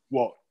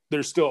 well,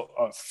 there's still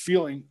a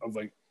feeling of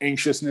like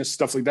anxiousness,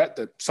 stuff like that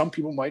some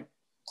people might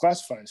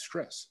classify as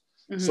stress.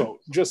 So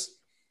just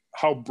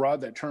how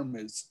broad that term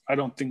is, I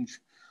don't think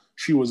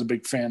she was a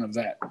big fan of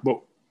that. But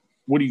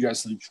what do you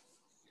guys think?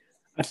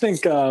 I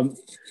think,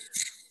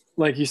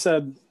 like you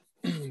said,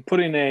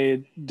 putting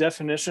a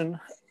definition,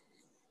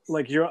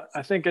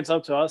 I think it's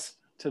up to us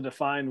to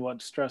define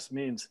what stress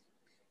means.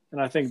 And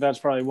I think that's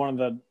probably one of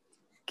the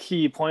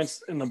key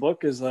points in the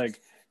book is like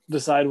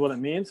decide what it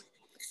means.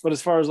 But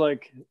as far as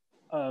like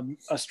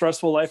a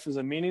stressful life is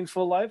a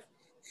meaningful life.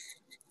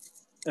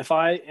 If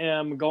I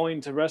am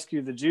going to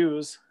rescue the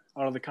Jews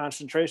out of the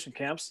concentration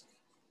camps,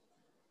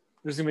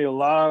 there's going to be a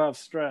lot of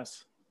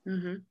stress.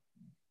 Mm-hmm.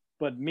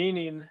 But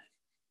meaning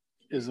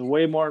is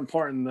way more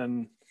important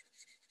than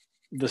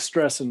the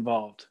stress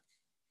involved.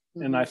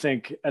 Mm-hmm. And I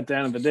think at the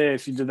end of the day,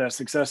 if you did that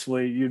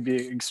successfully, you'd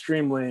be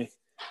extremely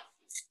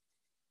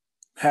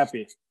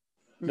happy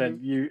mm-hmm. that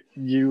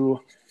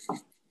you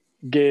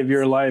gave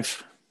your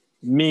life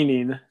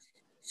meaning,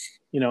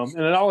 you know,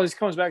 and it always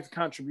comes back to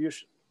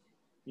contribution,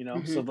 you know.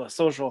 Mm-hmm.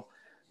 So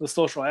the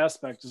social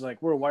aspect is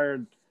like, we're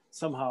wired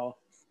somehow,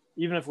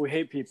 even if we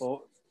hate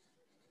people,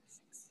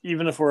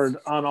 even if we're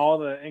on all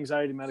the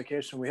anxiety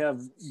medication, we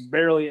have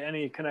barely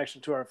any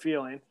connection to our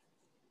feeling.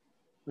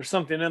 There's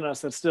something in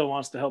us that still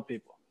wants to help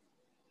people.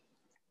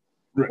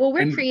 Well,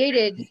 we're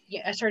created,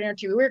 sorry to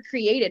interrupt you, we're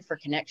created for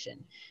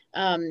connection.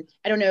 I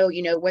don't know,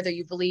 you know, whether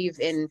you believe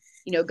in,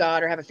 you know,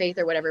 God or have a faith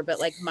or whatever, but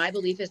like my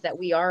belief is that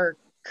we are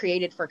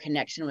created for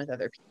connection with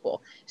other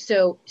people.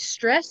 So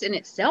stress in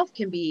itself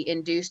can be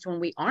induced when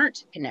we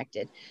aren't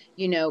connected,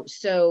 you know.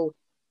 So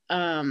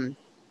I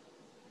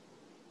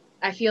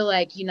feel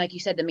like, you know, like you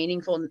said, the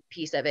meaningful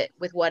piece of it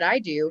with what I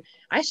do,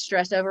 I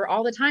stress over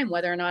all the time,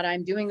 whether or not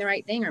I'm doing the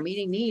right thing or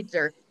meeting needs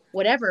or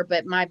whatever.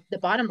 But the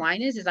bottom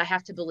line is I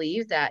have to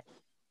believe that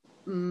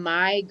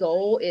my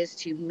goal is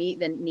to meet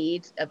the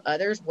needs of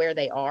others where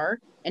they are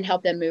and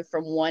help them move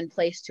from one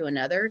place to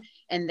another.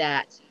 And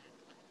that,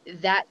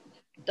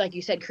 like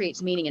you said,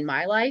 creates meaning in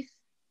my life.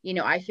 You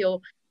know, I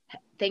feel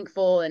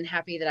thankful and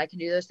happy that I can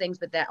do those things,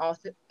 but that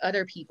also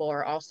other people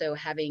are also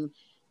having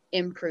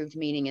improved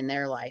meaning in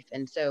their life.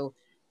 And so,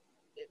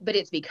 but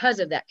it's because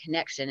of that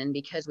connection, and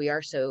because we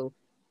are so,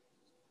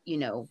 you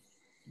know,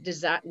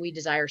 we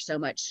desire so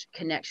much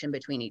connection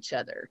between each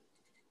other,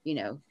 you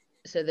know.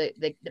 So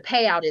the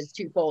payout is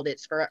twofold.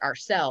 It's for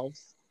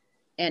ourselves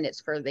and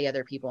it's for the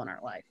other people in our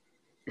life.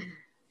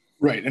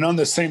 Right. And on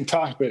the same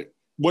topic,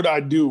 what I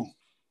do,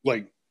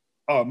 like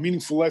a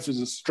meaningful life is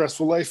a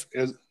stressful life,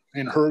 as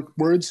in her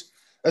words,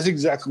 that's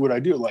exactly what I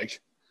do. Like,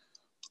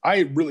 I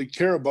really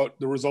care about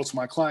the results of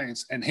my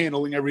clients and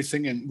handling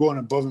everything and going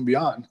above and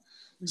beyond.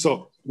 Mm-hmm.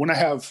 So when I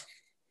have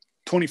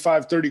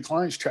 25, 30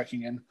 clients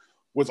checking in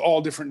with all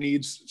different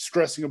needs,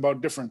 stressing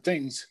about different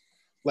things,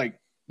 like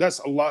that's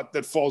a lot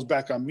that falls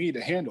back on me to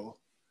handle.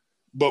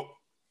 But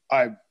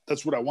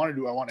that's what I want to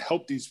do. I want to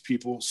help these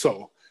people.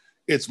 So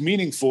it's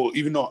meaningful,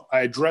 even though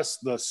I address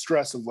the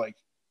stress of like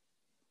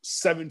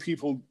 7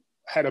 people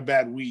had a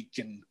bad week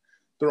and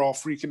they're all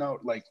freaking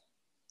out. Like,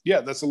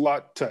 yeah, that's a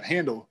lot to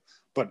handle,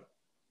 but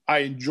I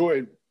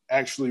enjoy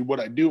actually what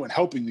I do and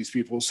helping these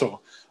people.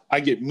 So I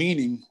get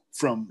meaning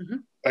from mm-hmm.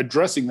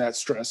 addressing that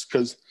stress,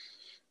 because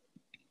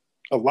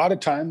a lot of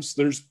times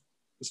there's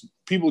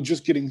people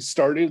just getting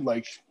started.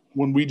 Like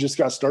when we just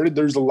got started,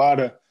 there's a lot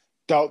of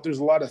doubt. There's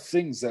a lot of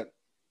things that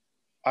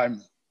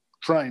I'm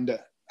trying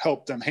to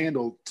help them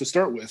handle to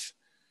start with.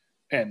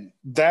 And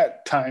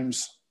that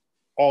times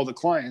all the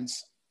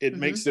clients, it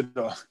mm-hmm.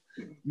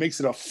 makes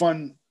it a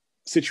fun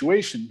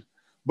situation.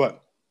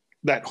 But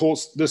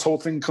this whole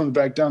thing comes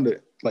back down to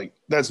like,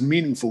 that's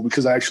meaningful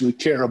because I actually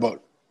care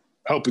about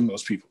helping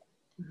those people.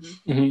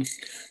 Mm-hmm. Mm-hmm.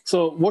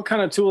 So what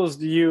kind of tools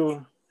do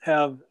you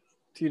have,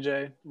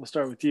 TJ? We'll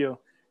start with you.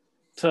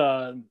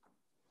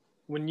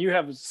 When you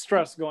have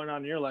stress going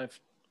on in your life,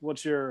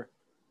 what's your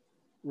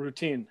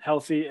routine,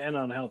 healthy and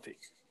unhealthy?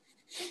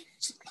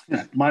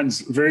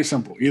 Mine's very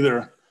simple.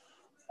 Either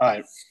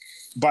I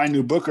buy a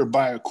new book or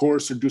buy a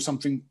course or do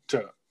something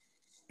to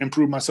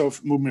improve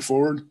myself, move me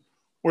forward,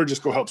 or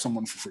just go help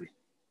someone for free.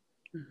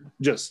 Mm-hmm.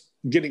 Just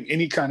getting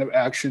any kind of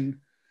action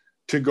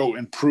to go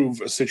improve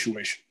a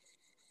situation.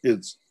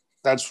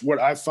 That's what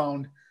I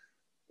found.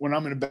 When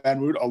I'm in a bad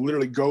mood, I'll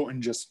literally go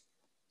and just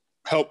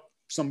help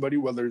somebody,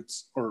 whether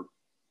it's or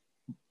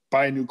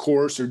buy a new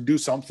course or do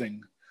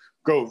something.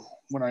 Go,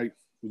 when I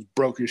was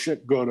broke as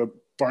shit, go to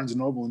Barnes &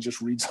 Noble and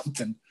just read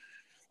something.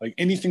 Like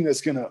anything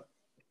that's going to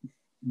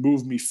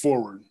move me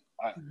forward.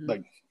 Mm-hmm.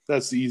 Like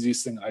that's the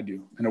easiest thing I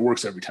do, and it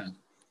works every time.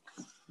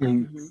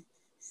 Mm-hmm.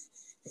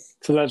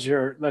 So that's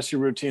your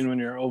routine when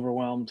you're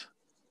overwhelmed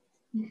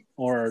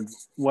or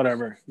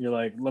whatever. You're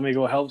like, let me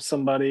go help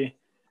somebody.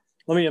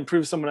 Let me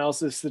improve someone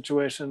else's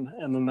situation,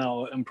 and then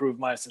they'll improve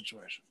my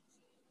situation.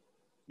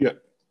 Yeah.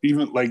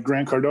 Even like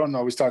Grant Cardone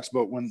always talks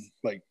about when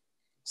like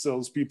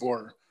salespeople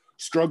are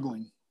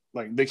struggling,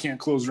 like they can't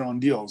close their own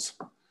deals.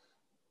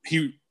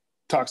 He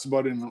talks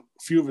about it in a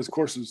few of his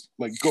courses,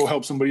 like go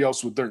help somebody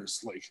else with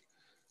theirs. Like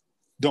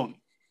don't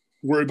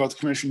worry about the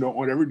commission, don't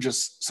whatever,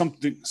 just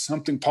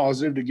something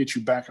positive to get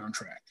you back on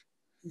track.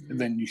 Mm-hmm.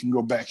 And then you can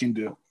go back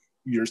into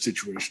your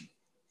situation.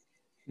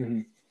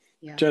 Mm-hmm.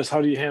 Yeah. Jess,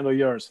 how do you handle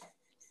yours?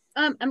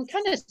 I'm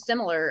kind of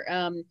similar.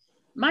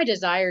 My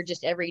desire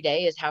just every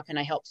day is how can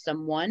I help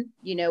someone,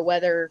 you know,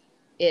 whether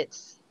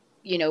it's,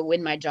 you know,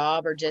 in my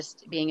job or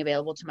just being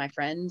available to my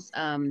friends.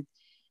 I'm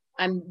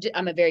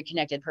a very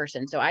connected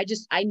person. So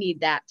I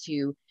need that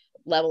to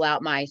level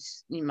out my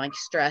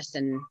stress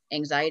and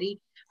anxiety.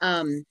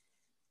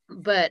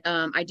 But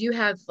I do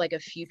have like a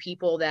few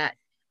people that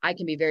I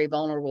can be very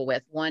vulnerable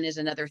with. One is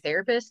another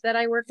therapist that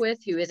I work with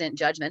who isn't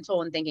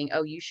judgmental and thinking,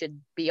 oh, you should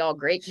be all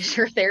great because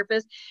you're a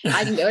therapist.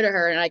 I can go to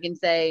her and I can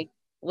say,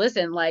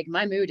 listen, like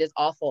my mood is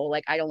awful.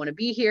 Like I don't want to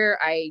be here.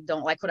 I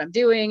don't like what I'm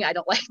doing. I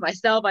don't like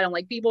myself. I don't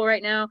like people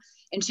right now.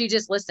 And she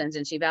just listens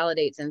and she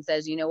validates and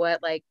says, you know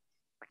what, like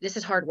this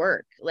is hard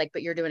work, like,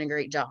 but you're doing a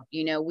great job.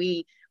 You know,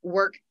 we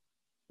work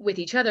with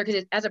each other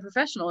because as a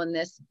professional in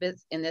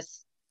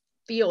this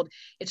field,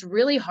 it's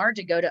really hard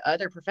to go to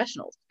other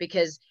professionals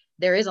because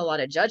there is a lot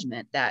of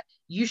judgment that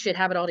you should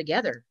have it all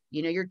together.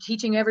 You know, you're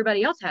teaching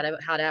everybody else how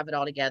to have it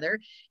all together.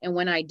 And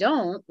when I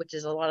don't, which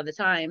is a lot of the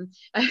time,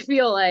 I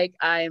feel like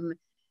I'm,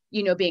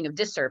 you know, being of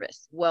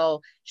disservice.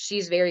 Well,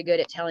 she's very good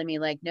at telling me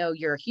like, no,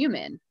 you're a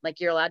human. Like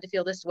you're allowed to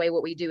feel this way.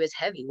 What we do is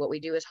heavy. What we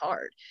do is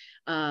hard.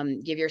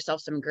 Give yourself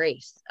some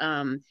grace.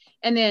 And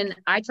then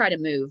I try to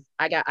move.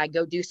 I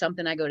go do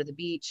something. I go to the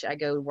beach. I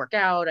go work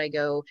out. I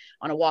go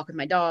on a walk with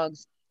my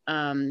dogs.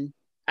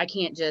 I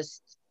can't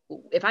just,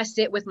 if I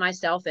sit with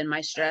myself and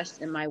my stress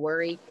and my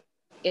worry,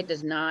 it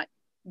does not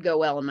go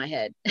well in my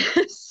head.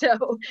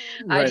 So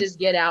Right. I just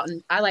get out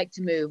and I like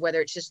to move,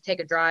 whether it's just take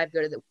a drive,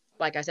 go to the,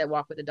 like I said,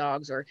 walk with the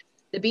dogs, or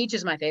the beach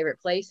is my favorite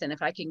place. And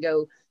if I can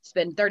go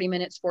spend 30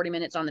 minutes, 40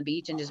 minutes on the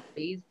beach and just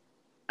breathe,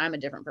 I'm a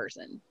different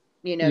person,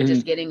 you know,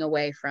 just getting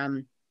away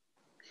from,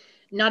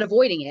 not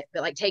avoiding it,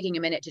 but like taking a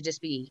minute to just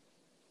be,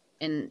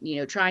 and, you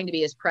know, trying to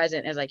be as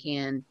present as I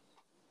can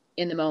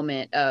in the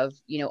moment of,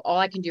 you know, all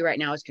I can do right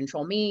now is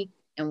control me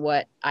and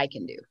what I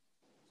can do,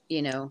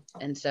 you know?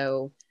 And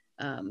so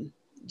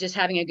just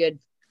having a good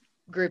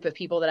group of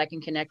people that I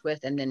can connect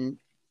with and then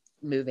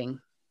moving.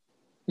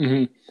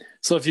 Mm-hmm.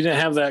 So if you didn't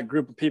have that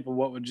group of people,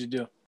 what would you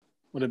do?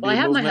 Would it be Well, I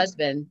have movement? my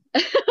husband.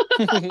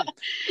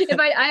 If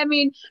I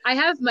mean, I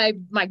have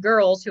my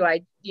girls who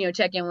I, you know,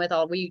 check in with,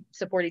 all, we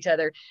support each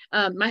other.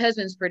 My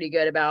husband's pretty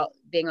good about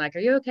being like, are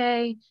you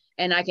okay?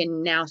 And I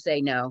can now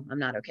say, no, I'm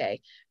not okay.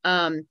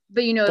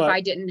 But you know, if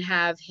I didn't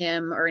have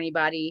him or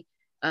anybody,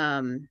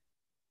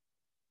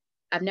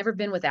 I've never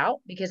been without,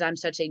 because I'm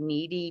such a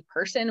needy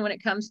person when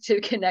it comes to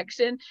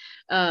connection.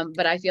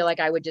 But I feel like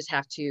I would just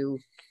have to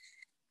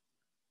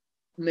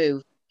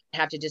move,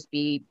 have to just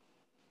be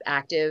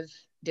active,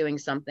 doing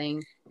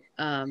something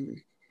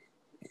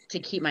to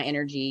keep my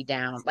energy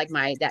down, like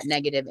that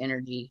negative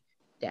energy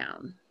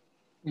down.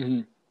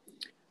 Mm-hmm.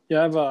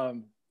 Yeah,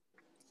 I've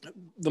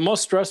the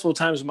most stressful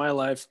times of my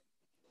life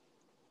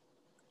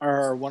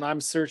are when I'm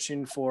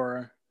searching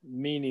for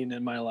meaning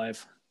in my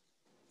life.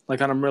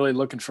 Like I'm really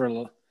looking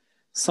for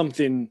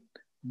something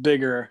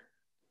bigger,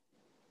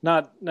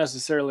 not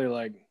necessarily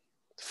like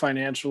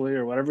financially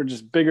or whatever,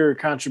 just bigger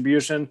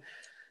contribution.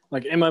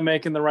 Like, am I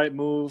making the right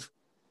move?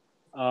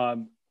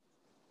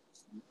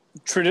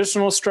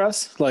 Traditional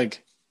stress,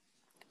 like,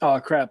 oh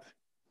crap,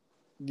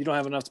 you don't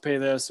have enough to pay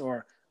this,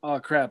 or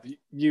oh crap,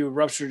 you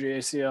ruptured your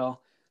ACL,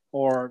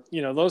 or,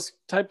 you know, those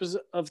types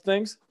of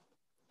things.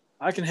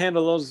 I can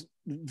handle those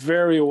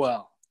very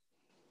well,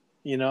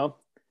 you know,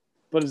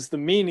 but it's the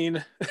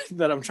meaning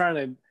that I'm trying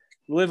to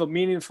live a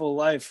meaningful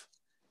life.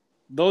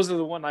 Those are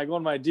the one I go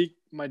in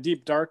my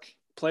deep dark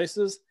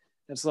places.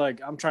 It's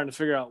like I'm trying to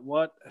figure out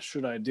what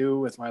should I do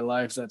with my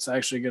life that's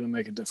actually going to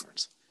make a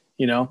difference,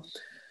 you know.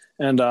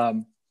 And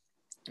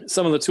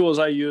some of the tools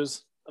I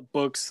use,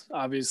 books,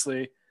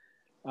 obviously.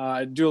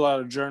 I do a lot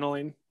of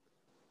journaling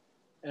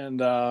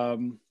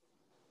and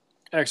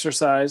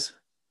exercise.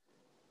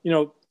 You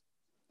know,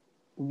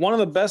 one of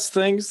the best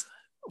things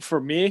for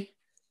me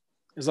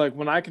is like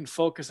when I can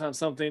focus on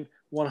something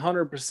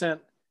 100%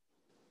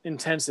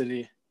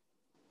 intensity.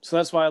 So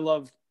that's why I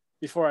love,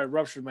 before I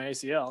ruptured my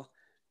ACL,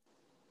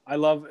 I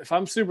love, if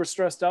I'm super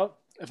stressed out,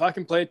 if I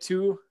can play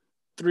 2-3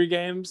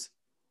 games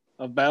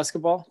of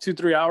basketball,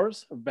 2-3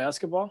 hours of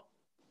basketball,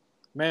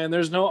 man,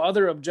 there's no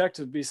other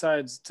objective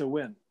besides to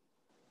win.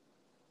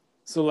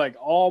 So like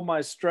all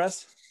my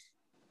stress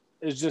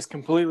is just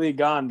completely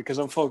gone because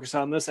I'm focused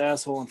on this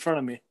asshole in front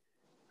of me.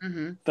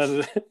 Mm-hmm.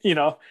 That, you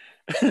know,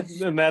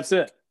 and that's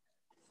it.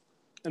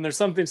 And there's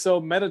something so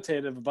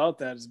meditative about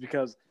that, is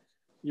because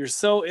you're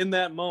so in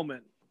that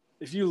moment.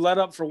 If you let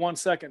up for 1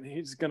 second,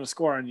 he's going to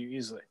score on you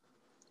easily,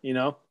 you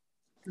know?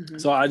 Mm-hmm.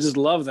 So I just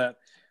love that.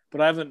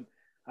 But I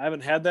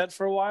haven't had that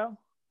for a while.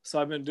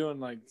 So I've been doing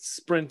like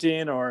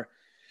sprinting or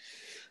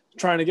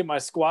trying to get my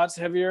squats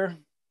heavier,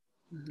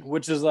 mm-hmm.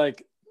 which is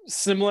like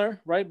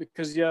similar, right?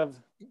 Because you have,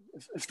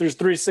 if there's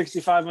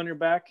 365 on your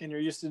back and you're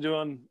used to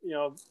doing, you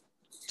know,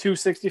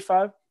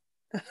 265,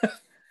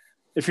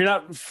 if you're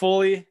not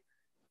fully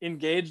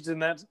engaged in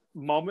that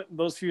moment,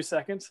 those few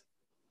seconds,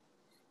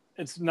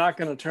 it's not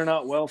going to turn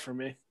out well for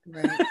me.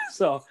 Right.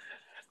 So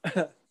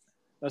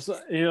that's,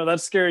 you know,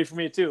 that's scary for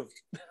me too.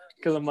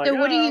 Cause I'm like, so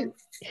what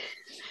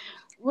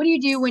do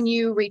you do when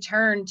you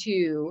return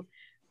to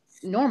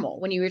normal,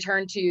 when you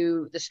return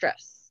to the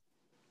stress?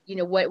 You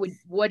know, what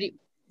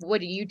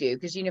do you do?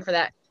 Cause, you know, for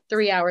that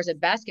 3 hours of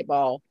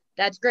basketball,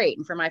 that's great.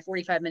 And for my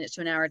 45 minutes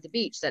to an hour at the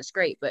beach, that's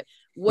great. But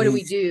what do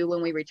we do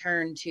when we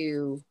return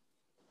to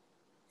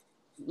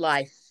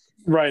life,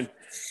 Right.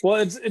 Well,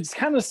 it's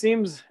kind of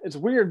seems it's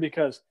weird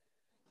because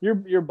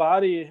your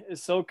body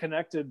is so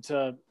connected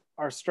to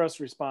our stress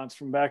response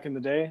from back in the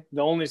day.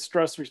 The only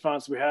stress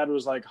response we had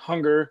was like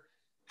hunger,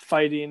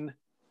 fighting,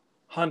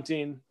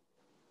 hunting,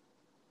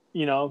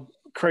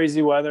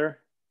 crazy weather.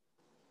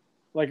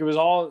 Like it was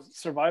all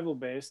survival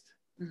based.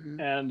 Mm-hmm.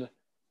 And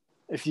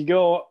if you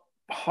go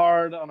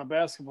hard on a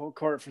basketball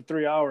court for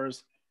 3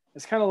 hours,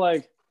 it's kind of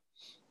like,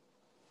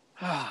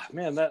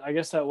 man, I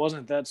guess that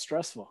wasn't that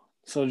stressful.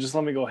 So just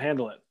let me go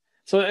handle it.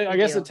 So I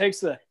guess it takes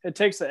the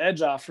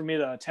edge off for me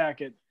to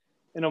attack it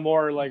in a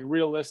more like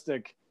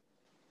realistic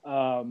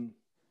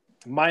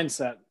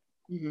mindset.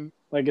 Mm-hmm.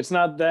 Like it's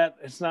not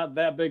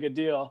that big a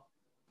deal.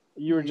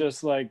 You were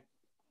just like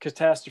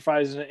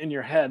catastrophizing it in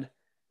your head.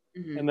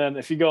 Mm-hmm. And then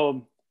if you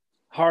go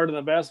hard on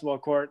the basketball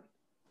court,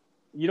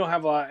 you don't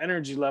have a lot of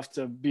energy left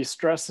to be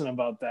stressing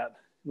about that.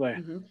 Like,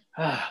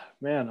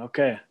 man,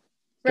 okay.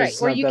 Right.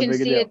 Or you can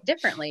see it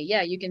differently.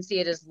 Yeah. You can see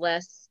it as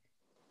less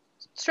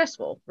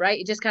stressful,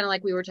 right? Just kind of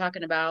like we were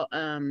talking about,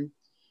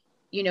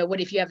 what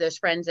if you have those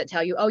friends that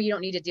tell you, oh, you don't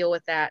need to deal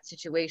with that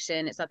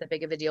situation. It's not that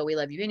big of a deal. We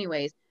love you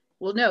anyways.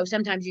 Well, no,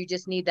 sometimes you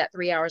just need that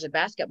 3 hours of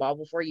basketball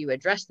before you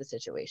address the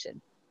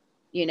situation,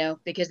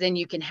 because then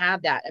you can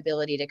have that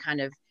ability to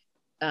kind of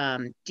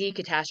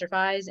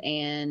decatastrophize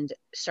and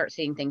start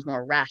seeing things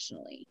more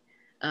rationally.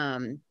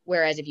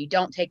 Whereas if you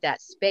don't take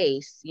that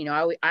space,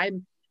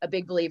 I'm a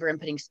big believer in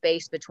putting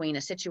space between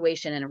a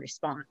situation and a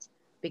response.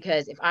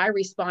 Because if I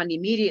respond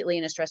immediately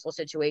in a stressful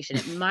situation,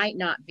 it might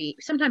not be,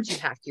 sometimes you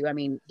have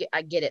to,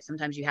 I get it.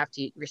 Sometimes you have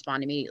to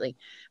respond immediately.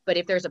 But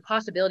if there's a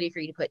possibility for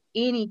you to put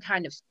any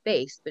kind of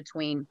space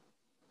between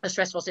a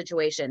stressful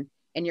situation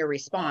and your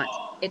response,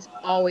 it's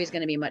always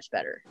going to be much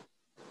better.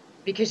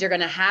 Because you're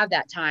going to have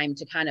that time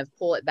to kind of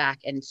pull it back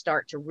and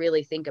start to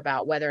really think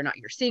about whether or not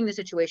you're seeing the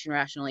situation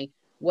rationally,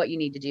 what you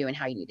need to do and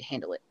how you need to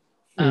handle it.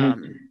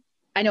 Mm-hmm.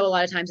 I know a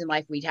lot of times in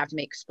life we'd have to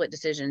make split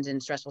decisions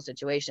in stressful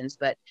situations,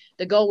 but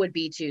the goal would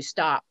be to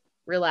stop,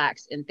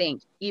 relax, and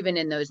think, even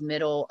in those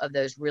middle of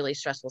those really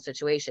stressful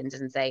situations,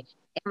 and say,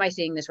 am I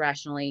seeing this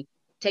rationally?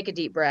 Take a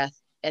deep breath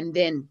and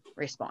then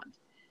respond.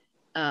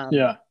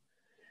 Yeah.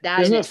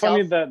 Isn't it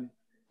funny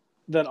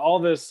that all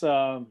this,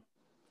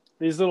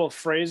 these little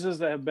phrases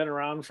that have been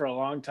around for a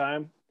long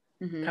time,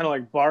 kind of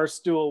like bar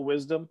stool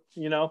wisdom,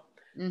 you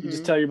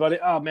just tell your buddy,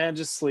 oh man,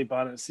 just sleep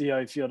on it. See how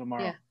you feel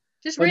tomorrow. Yeah.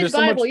 Just read the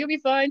Bible. You'll be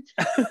fine.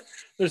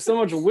 There's so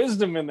much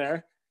wisdom in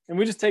there. And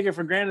we just take it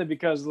for granted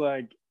because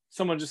like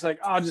someone just like,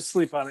 oh, just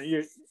sleep on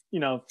it.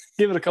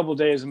 Give it a couple of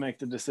days and make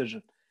the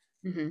decision.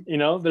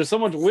 Mm-hmm. There's so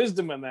much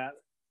wisdom in that,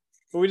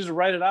 but we just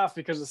write it off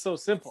because it's so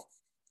simple.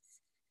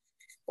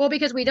 Well,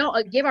 because we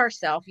don't give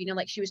ourselves,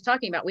 like she was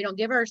talking about, we don't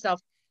give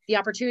ourselves the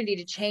opportunity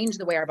to change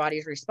the way our body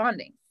is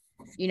responding.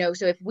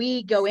 So if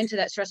we go into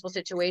that stressful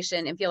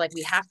situation and feel like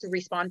we have to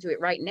respond to it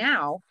right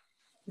now,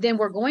 then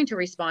we're going to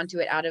respond to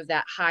it out of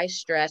that high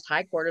stress,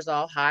 high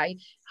cortisol, high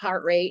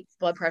heart rate,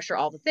 blood pressure,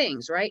 all the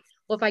things, right?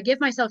 Well, if I give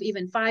myself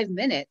even 5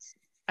 minutes,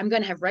 I'm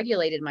going to have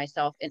regulated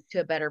myself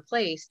into a better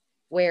place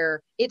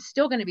where it's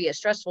still going to be a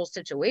stressful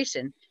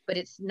situation, but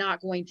it's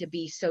not going to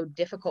be so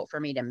difficult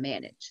for me to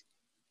manage.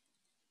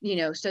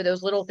 So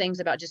those little things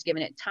about just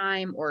giving it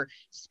time or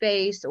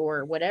space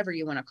or whatever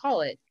you want to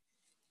call it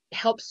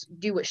helps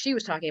do what she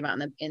was talking about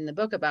in the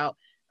book about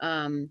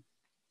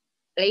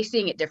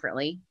seeing it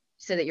differently,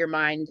 so that your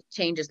mind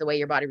changes the way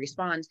your body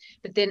responds,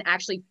 but then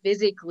actually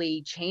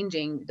physically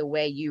changing the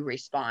way you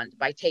respond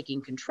by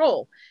taking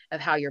control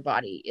of how your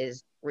body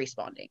is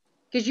responding.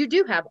 Because you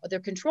do have the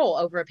control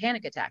over a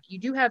panic attack. You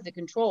do have the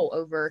control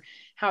over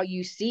how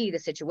you see the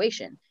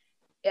situation.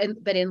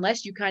 But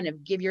unless you kind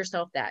of give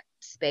yourself that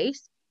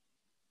space,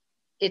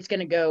 it's going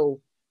to go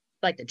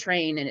like the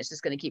train and it's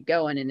just going to keep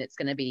going and it's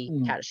going to be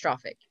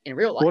catastrophic in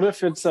real life.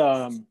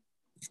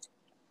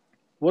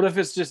 What if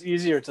it's just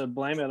easier to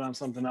blame it on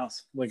something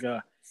else, like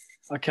a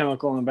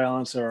chemical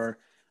imbalance, or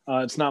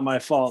it's not my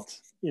fault?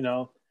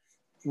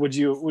 Would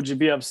you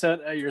be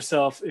upset at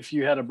yourself if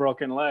you had a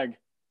broken leg?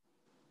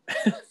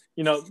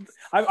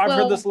 I've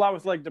heard this a lot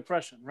with like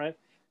depression, right?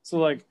 So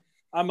like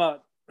I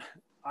don't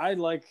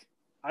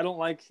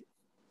like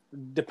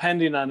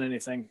depending on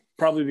anything,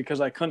 probably because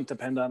I couldn't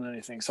depend on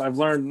anything. So I've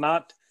learned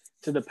not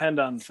to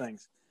depend on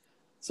things.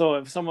 So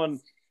if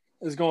someone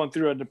is going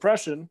through a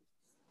depression,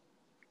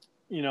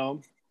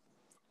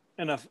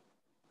 and if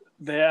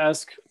they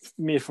ask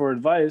me for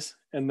advice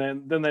and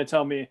then they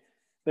tell me,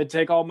 they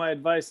take all my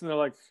advice and they're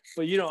like,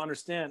 but you don't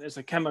understand. It's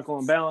a chemical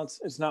imbalance.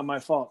 It's not my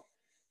fault.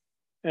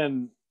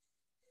 And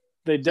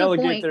they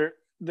delegate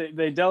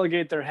they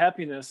delegate their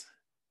happiness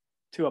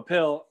to a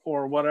pill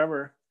or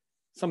whatever,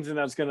 something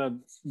that's going to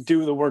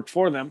do the work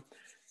for them,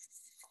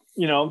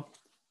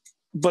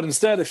 but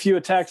instead, if you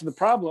attacked the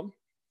problem,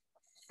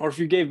 or if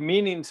you gave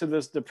meaning to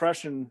this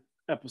depression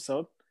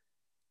episode,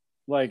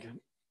 like,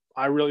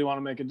 I really want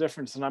to make a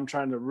difference and I'm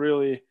trying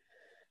to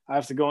I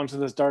have to go into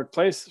this dark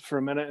place for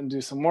a minute and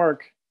do some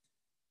work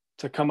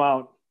to come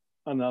out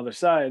on the other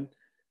side.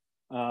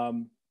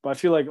 But I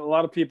feel like a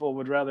lot of people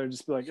would rather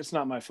just be like, it's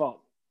not my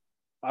fault.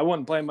 I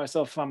wouldn't blame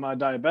myself if I'm a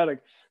diabetic.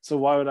 So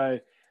why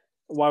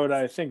would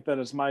I think that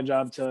it's my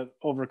job to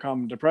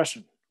overcome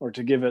depression or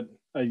to give it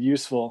a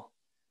useful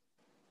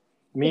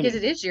meaning? Because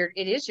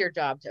it is your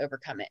job to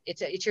overcome it.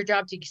 It's your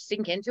job to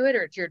sink into it,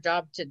 or it's your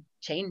job to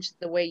change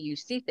the way you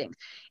see things.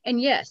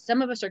 And yes,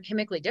 some of us are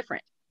chemically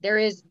different. There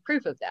is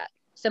proof of that.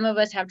 Some of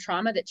us have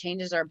trauma that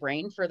changes our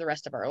brain for the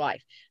rest of our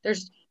life.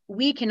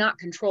 We cannot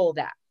control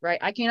that, right?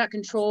 I cannot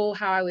control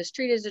how I was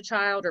treated as a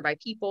child or by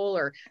people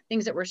or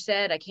things that were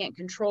said. I can't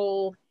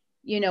control,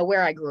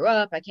 where I grew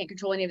up. I can't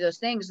control any of those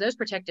things. Those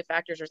protective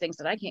factors are things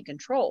that I can't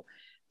control.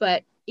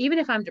 But even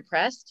if I'm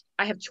depressed,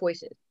 I have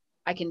choices.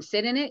 I can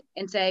sit in it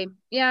and say,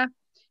 yeah,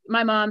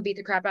 my mom beat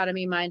the crap out of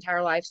me my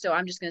entire life, so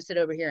I'm just going to sit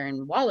over here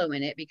and wallow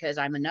in it because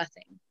I'm a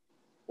nothing.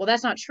 Well,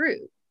 that's not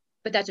true,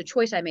 but that's a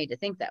choice I made to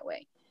think that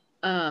way.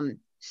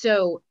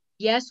 So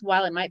yes,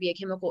 while it might be a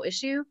chemical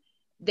issue,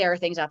 there are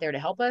things out there to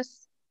help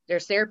us.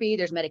 There's therapy,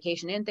 there's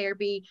medication and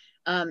therapy.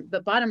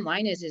 But bottom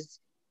line is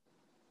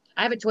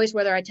I have a choice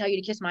whether I tell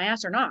you to kiss my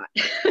ass or not.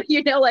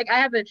 Like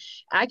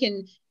I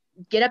can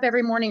get up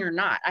every morning or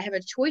not. I have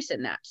a choice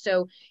in that.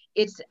 So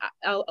it's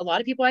a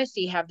lot of people I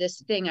see have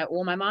this thing.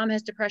 Well, my mom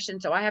has depression,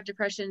 so I have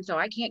depression, so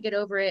I can't get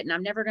over it. And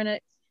I'm never going to.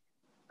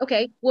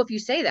 Okay. Well, if you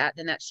say that,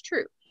 then that's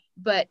true.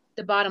 But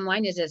the bottom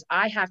line is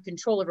I have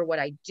control over what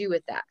I do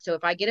with that. So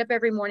if I get up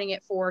every morning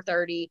at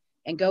 4:30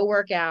 and go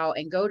work out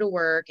and go to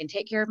work and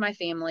take care of my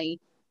family,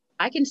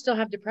 I can still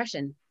have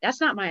depression. That's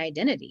not my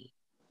identity.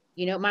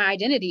 My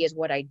identity is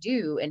what I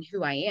do and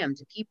who I am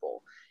to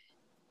people.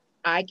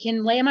 I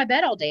can lay in my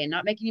bed all day and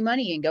not make any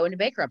money and go into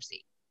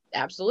bankruptcy.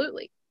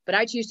 Absolutely. But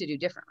I choose to do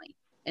differently.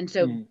 And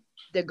so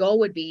the goal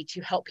would be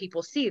to help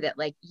people see that,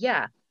 like,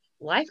 yeah,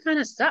 life kind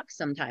of sucks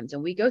sometimes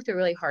and we go through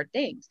really hard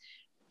things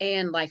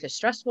and life is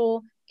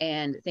stressful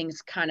and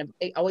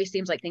it always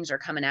seems like things are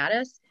coming at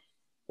us.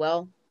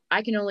 Well,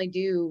 I can only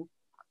do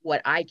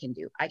what I can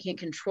do. I can't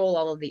control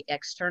all of the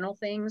external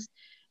things.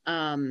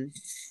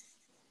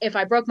 If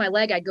I broke my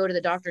leg, I'd go to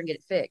the doctor and get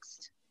it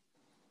fixed.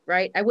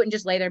 Right? I wouldn't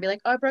just lay there and be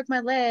like, oh, I broke my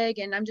leg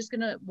and I'm just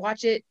going to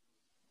watch it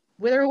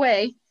wither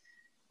away.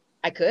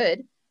 I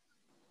could.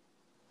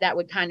 That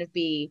would kind of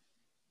be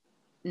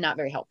not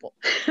very helpful.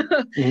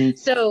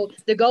 So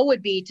the goal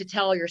would be to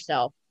tell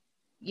yourself,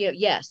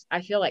 yes,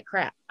 I feel like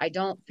crap. I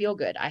don't feel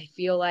good. I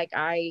feel like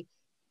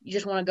you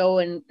just want to go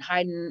and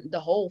hide in the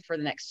hole for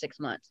the next 6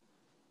 months.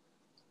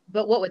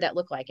 But what would that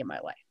look like in my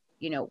life?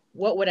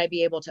 What would I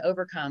be able to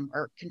overcome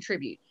or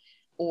contribute?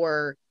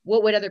 Or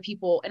what would other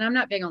people, and I'm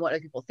not big on what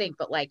other people think,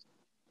 but like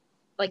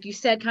you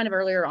said kind of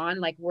earlier on,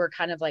 like we're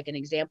kind of like an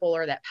example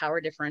or that power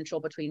differential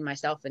between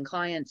myself and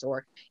clients,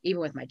 or even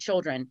with my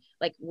children,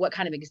 like what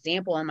kind of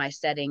example am I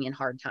setting in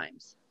hard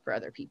times for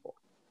other people?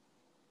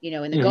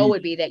 And the goal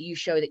would be that you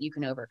show that you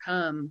can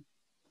overcome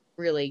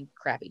really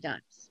crappy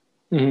times.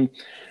 And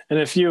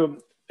if you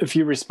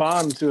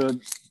respond to a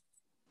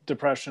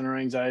depression or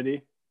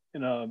anxiety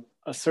in a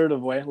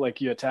assertive way,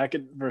 like you attack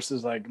it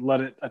versus like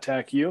let it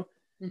attack you,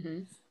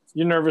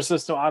 your nervous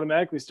system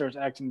automatically starts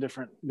acting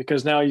different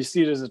because now you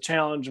see it as a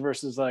challenge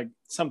versus like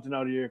something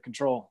out of your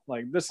control.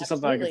 Like this is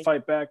something I can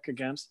fight back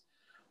against.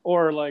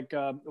 Or like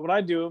what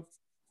I do,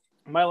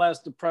 my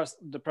last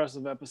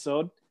depressive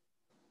episode,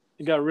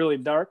 it got really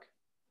dark.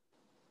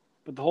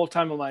 But the whole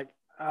time I'm like,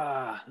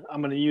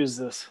 I'm going to use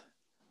this.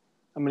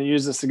 I'm going to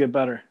use this to get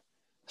better.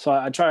 So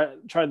I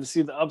tried to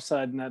see the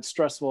upside in that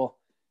stressful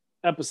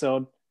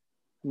episode.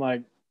 I'm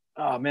like,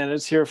 oh man,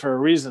 it's here for a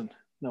reason.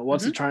 Now,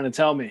 what's it trying to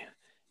tell me?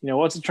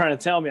 What's it trying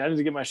to tell me? I need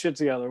to get my shit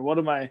together. What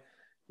am I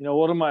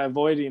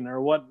avoiding, or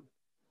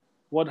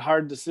what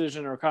hard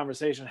decision or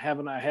conversation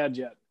haven't I had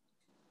yet?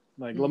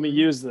 Like, let me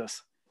use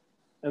this.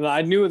 And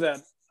I knew that,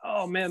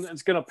 oh man,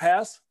 it's going to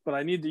pass, but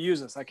I need to use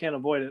this. I can't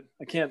avoid it.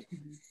 I can't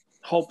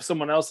hope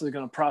someone else is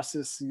going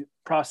to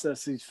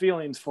process these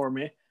feelings for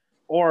me,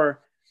 or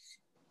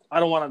I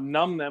don't want to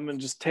numb them and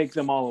just take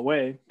them all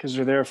away because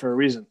they're there for a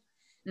reason.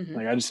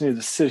 Like, I just need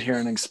to sit here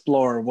and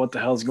explore what the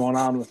hell's going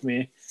on with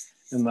me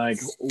and like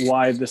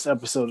why this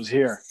episode is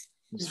here.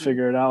 Just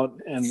figure it out.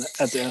 And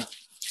at the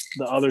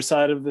other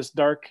side of this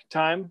dark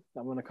time,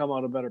 I'm going to come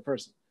out a better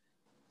person.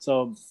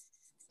 So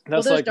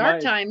that's those like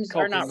dark times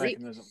are not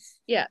real.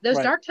 Yeah. Those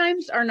dark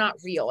times are not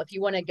real. If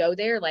you want to go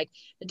there, like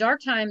the dark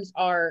times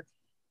are,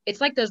 it's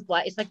like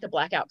it's like the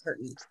blackout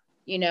curtains,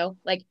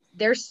 like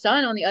there's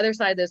sun on the other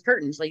side of those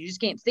curtains. Like you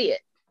just can't see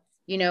it,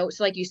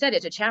 So like you said,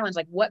 it's a challenge.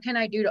 Like, what can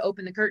I do to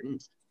open the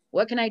curtains?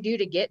 What can I do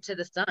to get to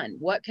the sun?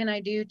 What can I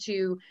do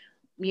to,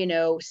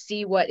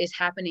 see what is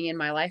happening in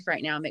my life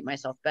right now and make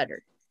myself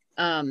better?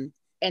 And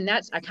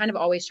I kind of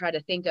always try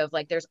to think of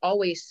like, there's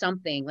always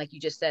something, like you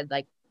just said,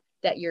 like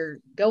that you're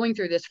going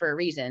through this for a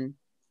reason,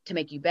 to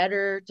make you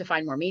better, to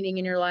find more meaning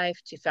in your life,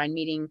 to find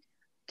meaning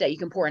that you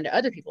can pour into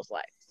other people's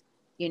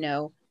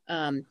lives,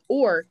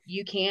 or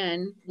you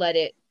can let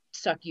it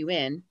suck you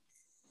in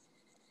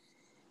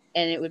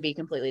and it would be a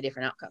completely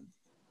different outcome.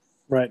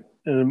 Right.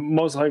 And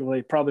most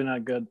likely probably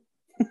not good.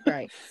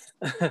 Right.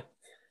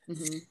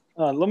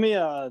 Let me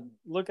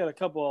look at a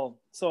couple.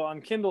 So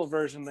on Kindle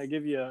version, they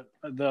give you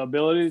the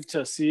ability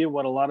to see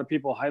what a lot of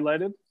people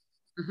highlighted.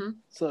 Mm-hmm.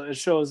 So it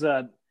shows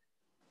that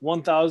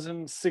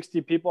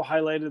 1,060 people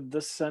highlighted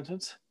this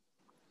sentence.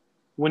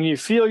 When you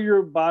feel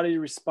your body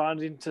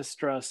responding to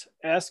stress,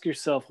 ask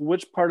yourself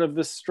which part of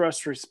this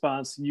stress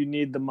response you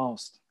need the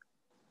most.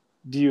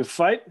 Do you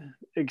fight,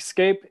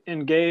 escape,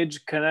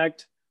 engage,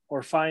 connect,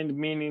 or find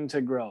meaning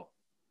to grow?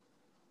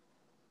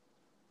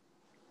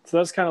 So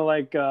that's kind of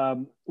like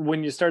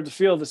when you start to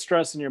feel the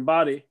stress in your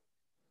body,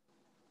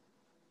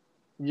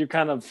 you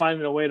kind of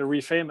find a way to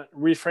reframe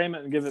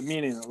it and give it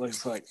meaning, it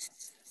looks like.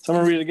 So I'm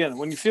going to read it again.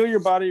 When you feel your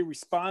body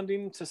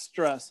responding to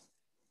stress,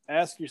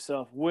 ask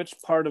yourself which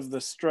part of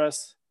the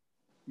stress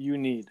you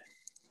need.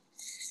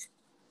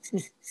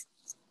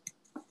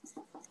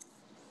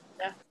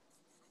 Yeah.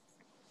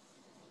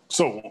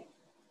 So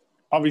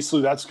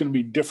obviously that's going to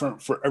be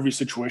different for every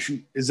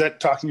situation. Is that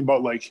talking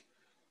about like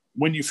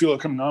when you feel it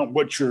coming on,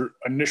 what's your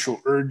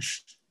initial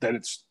urge that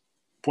it's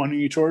pointing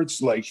you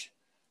towards? Like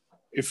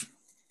if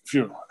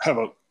you have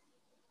a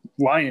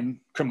lion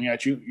coming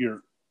at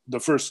you, the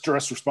first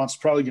stress response is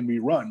probably going to be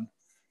run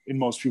in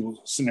most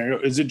people's scenario.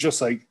 Is it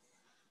just like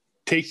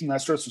taking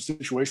that stressful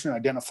situation and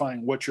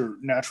identifying what your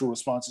natural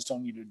response is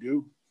telling you to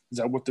do? Is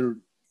that what they're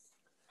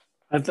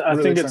I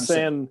think it's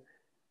saying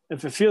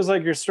if it feels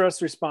like your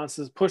stress response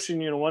is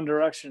pushing you in one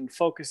direction,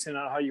 focusing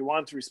on how you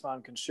want to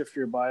respond can shift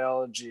your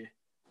biology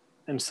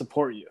and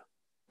support you.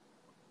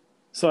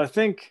 So I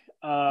think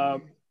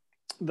the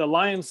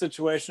lion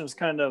situation is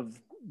kind of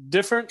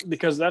different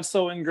because that's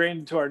so ingrained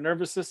into our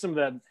nervous system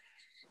that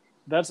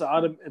it's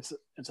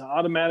an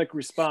automatic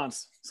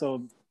response.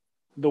 So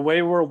the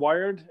way we're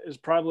wired is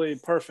probably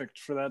perfect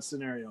for that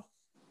scenario,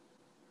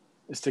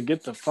 is to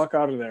get the fuck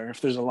out of there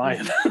if there's a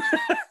lion.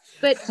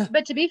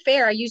 But to be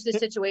fair, I use this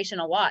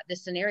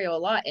scenario a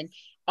lot. And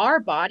our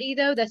body,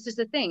 though, that's just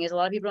the thing, is a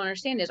lot of people don't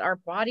understand, is our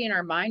body and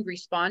our mind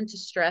respond to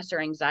stress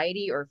or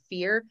anxiety or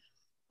fear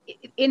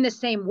in the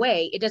same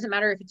way. It doesn't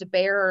matter if it's a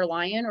bear or a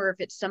lion, or if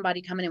it's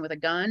somebody coming in with a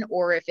gun,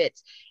 or if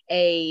it's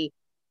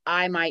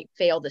I might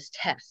fail this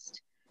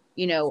test.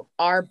 You know,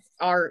 our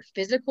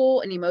physical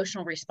and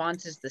emotional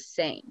response is the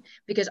same,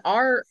 because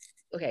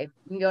okay,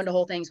 we can go into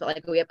whole things, but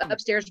like we have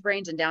upstairs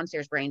brains and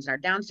downstairs brains, and our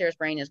downstairs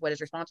brain is what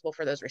is responsible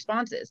for those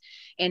responses.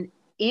 And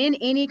in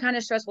any kind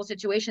of stressful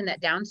situation,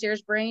 that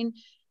downstairs brain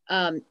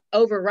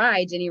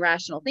overrides any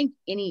rational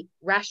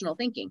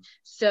thinking.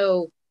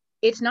 So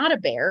it's not a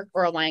bear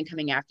or a lion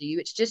coming after you.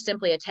 It's just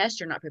simply a test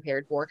you're not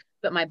prepared for,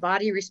 but my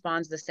body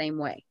responds the same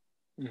way.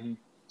 Mm-hmm.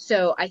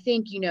 So I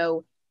think,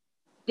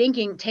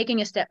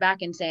 taking a step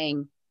back and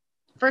saying,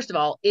 first of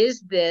all,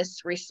 is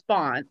this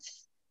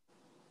response,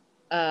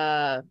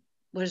 what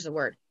is the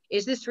word?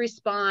 Is this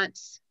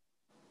response,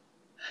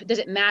 does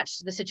it match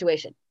the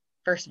situation?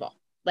 First of all,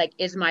 like,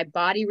 is my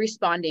body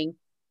responding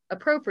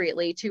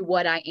appropriately to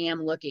what I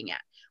am looking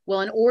at?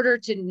 Well, in order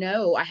to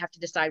know, I have to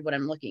decide what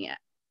I'm looking at,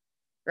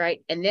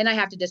 right? And then I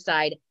have to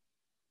decide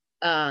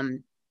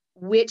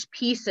which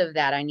piece of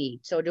that I need.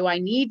 So do I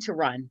need to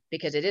run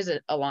because it is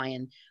a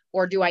lion?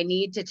 Or do I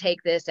need to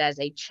take this as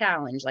a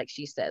challenge, like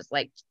she says,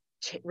 like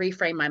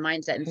reframe my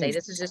mindset and say,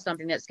 this is just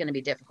something that's going to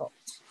be difficult,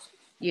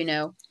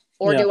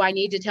 Or do I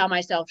need to tell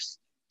myself,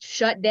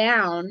 shut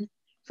down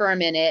for a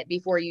minute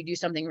before you do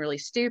something really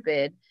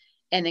stupid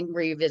and then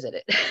revisit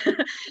it?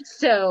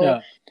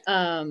 So,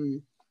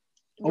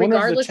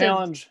 regardless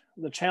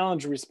the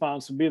challenge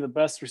response would be the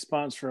best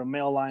response for a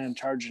male lion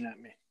charging at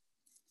me.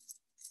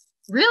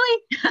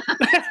 Really?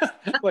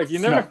 Like you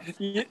never.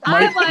 No.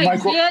 I'm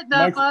like, get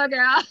the fuck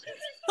out.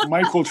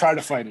 Mike will try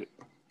to fight it.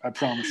 I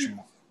promise you.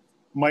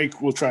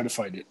 Mike will try to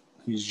fight it.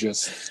 He's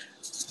just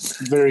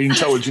very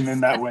intelligent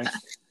in that way.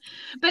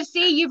 But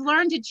see, you've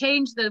learned to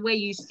change the way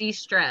you see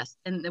stress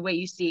and the way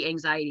you see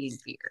anxiety and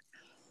fear.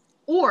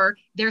 Or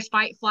there's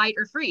fight, flight,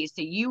 or freeze.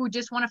 So you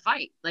just want to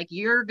fight. Like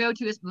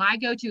my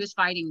go-to is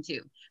fighting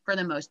too, for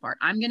the most part.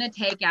 I'm going to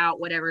take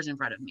out whatever's in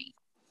front of me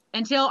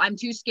until I'm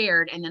too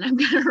scared, and then I'm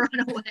going to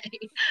run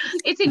away.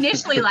 It's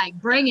initially like,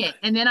 bring it.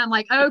 And then I'm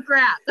like, oh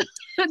crap.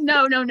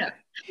 No.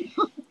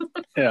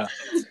 Yeah.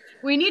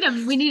 We need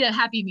a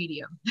happy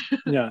medium.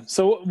 Yeah.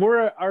 So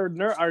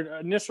our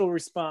initial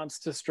response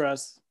to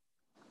stress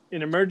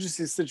in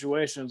emergency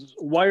situations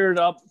wired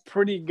up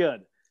pretty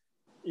good.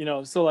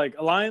 So like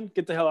a lion,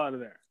 get the hell out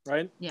of there,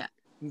 right? Yeah.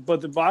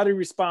 But the body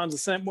responds the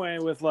same way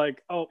with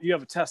like, oh, you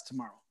have a test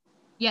tomorrow.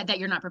 Yeah, that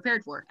you're not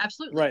prepared for.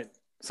 Absolutely. Right.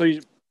 So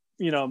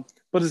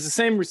but it's the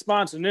same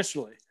response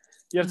initially.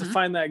 You have to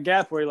find that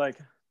gap where you're like,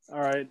 all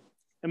right,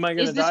 am I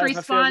going to die if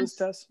I fail this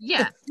test?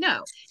 Yeah, no.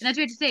 And that's what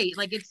you have to say.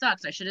 Like, it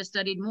sucks. I should have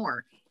studied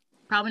more.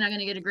 Probably not going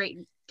to get a great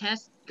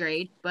test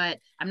grade, but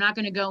I'm not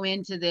going to go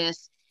into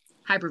this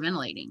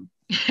hyperventilating.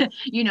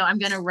 I'm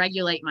going to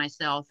regulate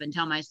myself and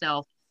tell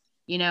myself,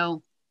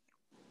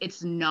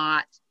 it's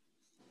not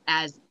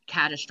as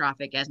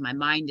catastrophic as my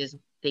mind is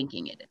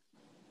thinking it is.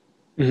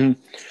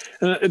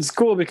 Mm-hmm. And it's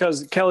cool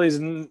because Kelly's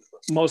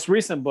most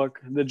recent book,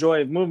 The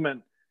Joy of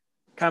Movement,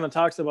 kind of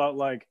talks about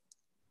like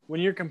when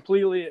you're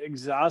completely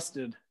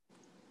exhausted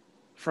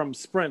from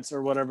sprints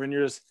or whatever, and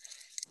you're just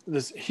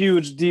this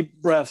huge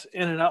deep breath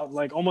in and out,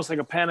 like almost like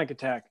a panic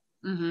attack.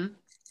 Mm-hmm.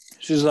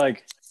 She's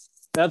like,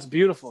 that's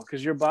beautiful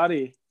because your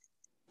body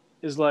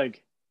is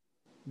like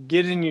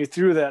getting you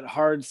through that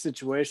hard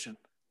situation.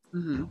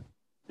 Mm-hmm.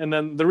 And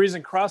then the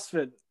reason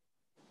CrossFit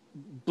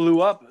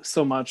blew up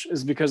so much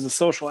is because the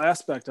social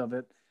aspect of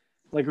it.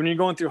 Like when you're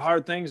going through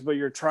hard things, but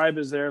your tribe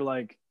is there,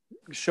 like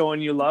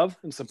showing you love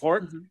and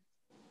support. Mm-hmm.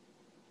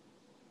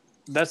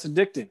 That's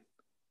addicting.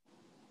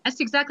 That's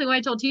exactly what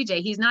I told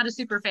TJ. He's not a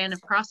super fan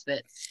of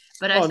CrossFit,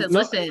 but I said,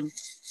 listen,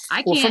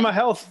 I can't.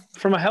 Well,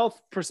 from a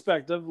health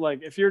perspective,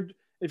 like if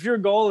your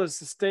goal is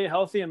to stay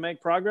healthy and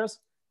make progress,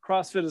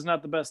 CrossFit is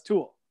not the best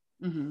tool.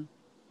 Mm-hmm.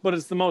 But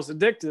it's the most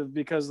addictive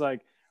because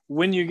like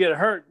when you get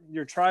hurt,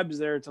 your tribe is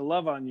there to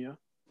love on you.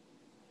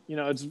 You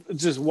know, it's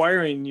just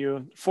wiring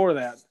you for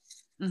that.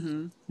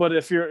 Mm-hmm. But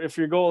if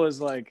your goal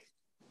is like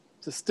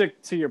to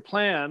stick to your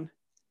plan,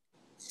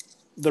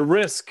 the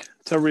risk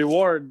to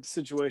reward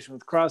situation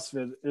with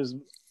CrossFit is,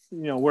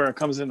 where it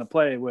comes into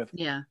play with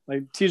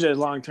like TJ's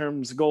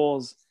long-term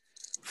goals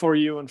for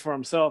you and for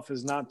himself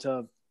is not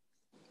to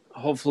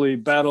hopefully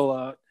battle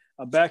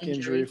a back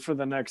injury for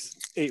the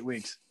next 8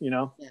 weeks,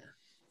 Yeah.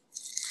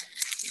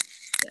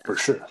 For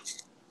sure.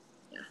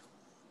 Yeah.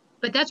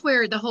 But that's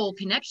where the whole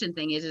connection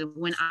thing is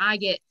when I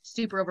get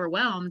super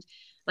overwhelmed,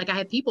 like I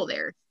have people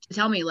there to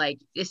tell me like,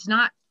 it's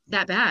not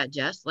that bad,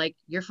 Jess, like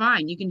you're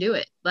fine. You can do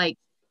it. Like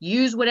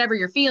use whatever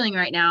you're feeling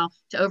right now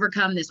to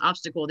overcome this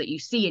obstacle that you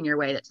see in your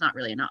way. That's not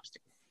really an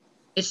obstacle.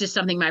 It's just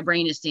something my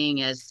brain is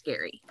seeing as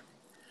scary.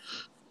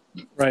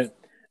 Right.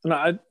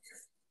 And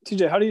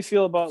TJ, how do you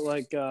feel about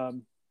like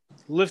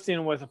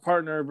lifting with a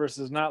partner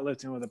versus not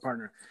lifting with a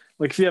partner?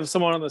 Like if you have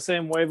someone on the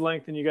same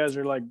wavelength and you guys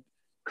are like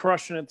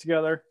crushing it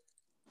together.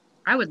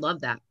 I would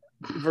love that.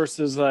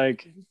 Versus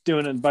like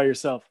doing it by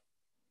yourself.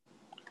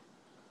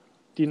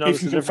 Do you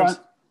notice the difference?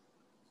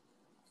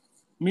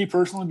 Me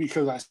personally,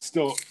 because I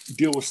still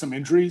deal with some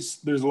injuries,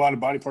 there's a lot of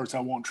body parts I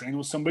won't train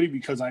with somebody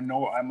because I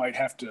know I might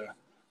have to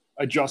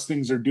adjust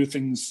things or do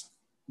things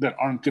that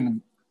aren't going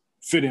to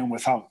fit in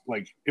with how,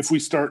 like if we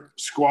start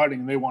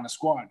squatting and they want to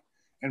squat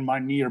and my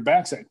knee or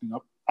back's acting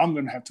up, I'm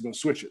going to have to go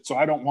switch it. So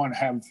I don't want to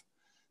have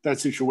that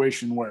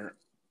situation where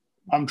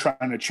I'm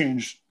trying to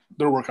change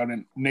their workout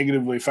and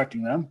negatively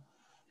affecting them.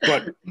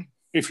 But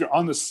if you're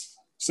on the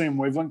same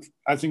wavelength,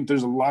 I think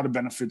there's a lot of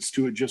benefits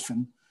to it just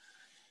from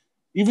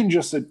even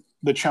just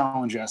the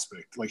challenge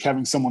aspect, like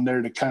having someone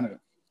there to kind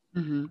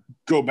of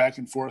go back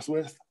and forth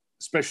with,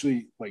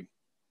 especially like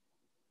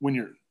when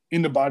you're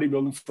into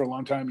bodybuilding for a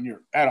long time and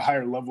you're at a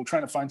higher level,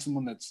 trying to find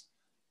someone that's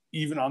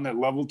even on that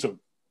level to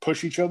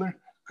push each other.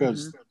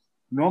 Because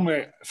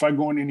normally if I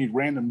go in any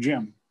random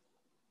gym,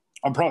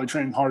 I'm probably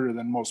training harder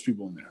than most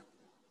people in there,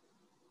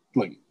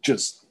 like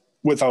just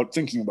without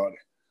thinking about it.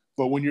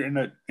 But when you're in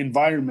an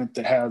environment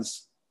that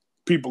has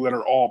people that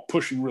are all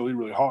pushing really,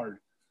 really hard,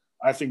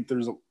 I think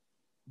there's a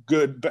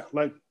good,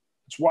 like,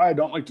 it's why I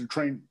don't like to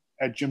train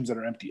at gyms that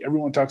are empty.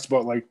 Everyone talks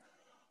about like,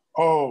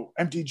 oh,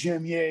 empty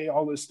gym, yay,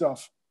 all this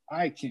stuff.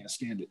 I can't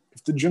stand it.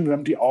 If the gym's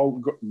empty,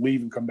 I'll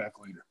leave and come back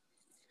later.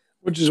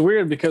 Which is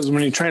weird because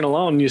when you train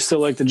alone, you still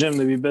like the gym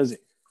to be busy.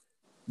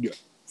 Yeah,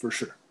 for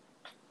sure.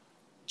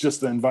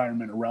 Just the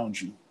environment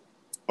around you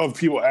of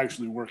people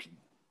actually working.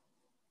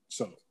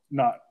 So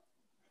not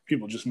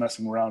people just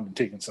messing around and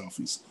taking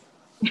selfies.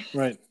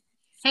 Right.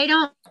 Hey,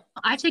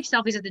 I take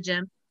selfies at the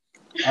gym.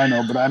 I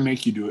know, but I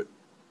make you do it.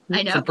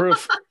 I know. For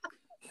proof.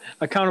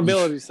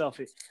 Accountability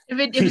selfie. If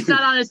it's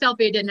not on a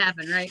selfie, it didn't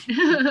happen, right?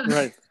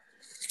 Right.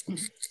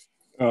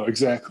 Oh,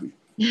 exactly.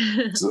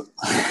 So,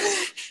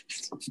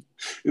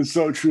 it's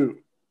so true.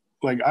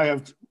 Like I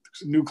have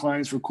new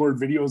clients record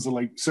videos of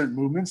like certain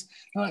movements.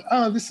 They're like,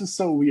 oh, this is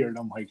so weird.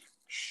 I'm like,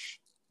 shh,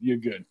 you're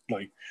good.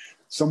 Like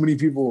so many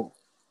people,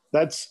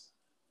 that's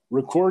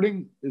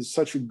recording is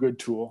such a good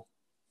tool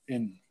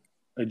in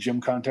a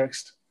gym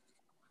context.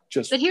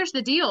 But here's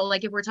the deal.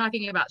 Like if we're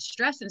talking about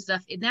stress and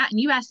stuff and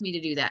you asked me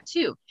to do that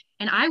too.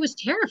 And I was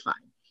terrified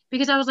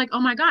because I was like, oh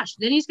my gosh,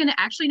 then he's going to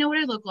actually know what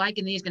I look like.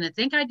 And then he's going to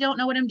think I don't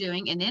know what I'm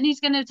doing. And then he's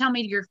going to tell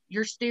me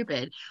you're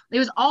stupid. It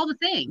was all the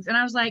things. And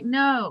I was like,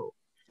 no,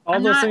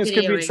 all those things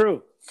could be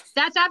true.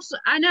 That's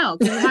absolutely, I know.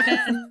 Cause we're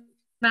talking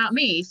about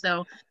me.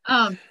 So,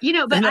 but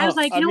I was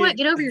like, what,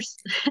 get over your,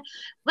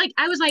 like,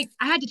 I was like,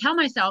 I had to tell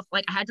myself,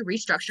 like, I had to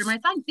restructure my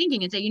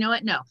thinking and say, you know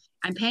what? No,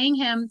 I'm paying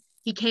him.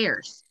 He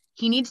cares.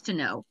 He needs to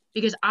know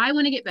because I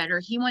want to get better.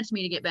 He wants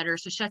me to get better.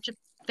 So shut your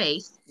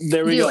face.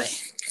 There we go.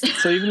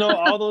 So even though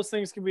all those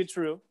things can be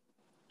true,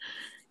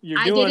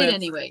 you're doing it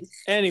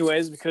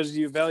anyways because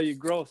you value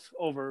growth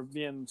over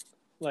being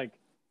like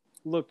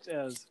looked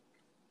as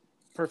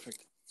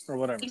perfect or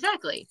whatever.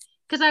 Exactly.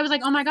 Because I was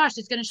like, oh my gosh,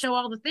 it's going to show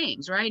all the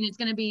things, right? And it's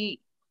going to be,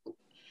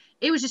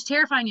 it was just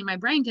terrifying in my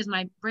brain because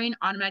my brain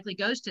automatically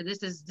goes to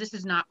this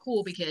is not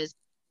cool because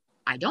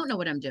I don't know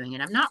what I'm doing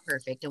and I'm not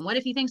perfect. And what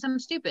if he thinks I'm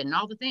stupid and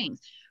all the things?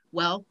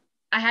 Well,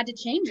 I had to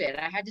change it.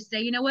 I had to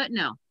say, you know what?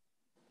 No,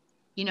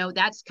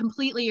 that's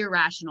completely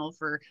irrational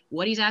for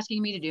what he's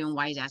asking me to do and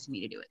why he's asking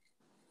me to do it.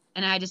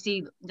 And I had to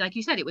see, like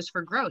you said, it was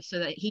for growth so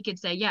that he could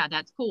say, yeah,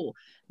 that's cool.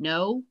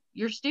 No,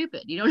 you're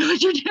stupid. You don't know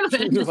what you're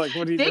doing. You're like,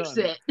 what are you Fix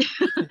doing?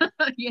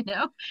 it. You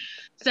know?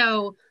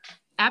 So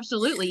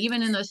absolutely.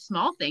 Even in those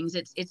small things,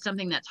 it's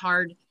something that's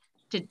hard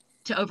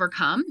to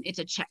overcome.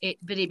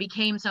 But it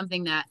became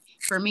something that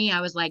for me,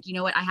 I was like, you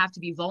know what? I have to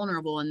be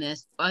vulnerable in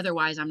this.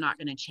 Otherwise I'm not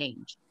going to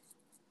change,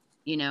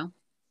 you know?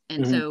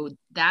 And so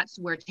that's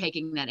where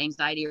taking that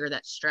anxiety or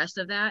that stress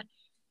of that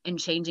and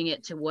changing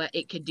it to what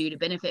it could do to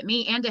benefit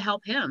me and to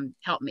help him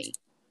help me.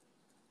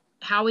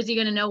 How is he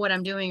going to know what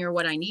I'm doing or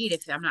what I need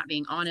if I'm not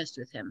being honest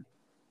with him?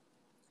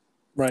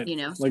 Right. You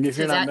know, like if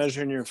so you're not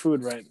measuring your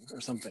food right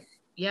or something.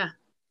 Yeah,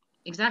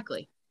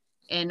 exactly.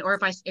 And, or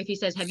if he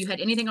says, have you had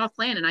anything off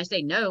plan? And I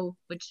say no,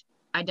 which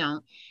I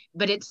don't,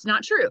 but it's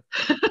not true,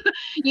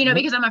 you know,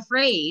 because I'm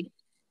afraid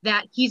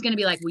that he's going to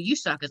be like, well, you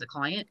suck as a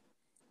client,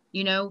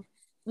 you know?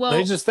 Well,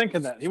 he's just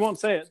thinking that. He won't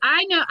say it.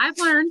 I know, I've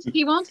learned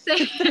he won't say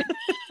it.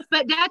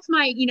 But that's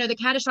my, you know, the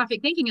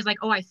catastrophic thinking is like,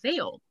 oh, I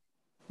failed.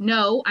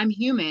 No, I'm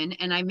human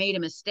and I made a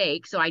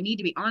mistake. So I need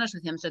to be honest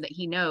with him so that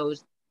he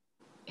knows,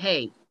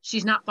 hey,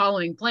 she's not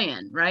following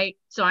plan, right?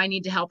 So I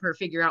need to help her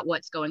figure out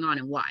what's going on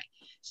and why.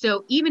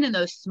 So even in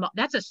those small,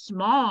 that's a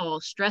small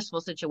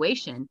stressful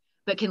situation,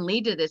 but can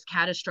lead to this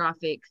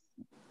catastrophic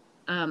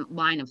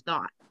line of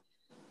thought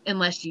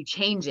unless you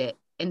change it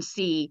and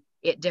see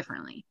it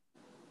differently.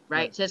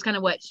 Right. So that's kind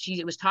of what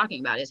she was talking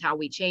about, is how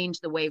we change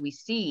the way we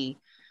see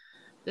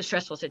the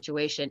stressful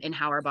situation and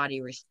how our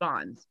body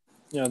responds.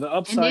 Yeah. The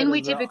upside. And then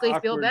we typically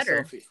feel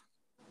better. Selfie.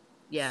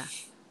 Yeah.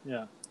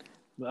 Yeah.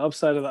 The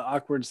upside of the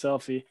awkward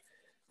selfie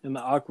and the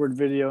awkward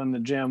video in the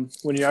gym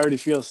when you already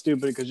feel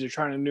stupid because you're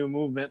trying a new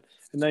movement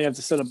and then you have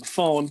to set up a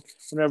phone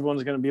when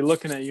everyone's going to be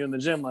looking at you in the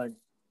gym like.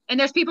 And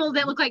there's people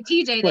that look like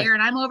TJ there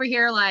and I'm over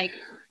here like,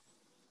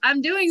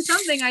 I'm doing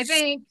something, I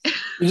think.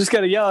 You just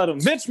got to yell at them,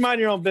 bitch,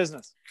 mind your own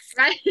business.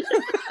 Right.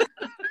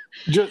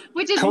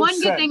 Which is one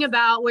good thing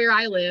about where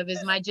I live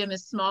is my gym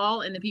is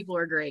small and the people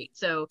are great.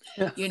 So,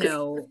 you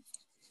know,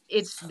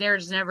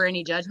 there's never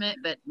any judgment,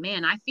 but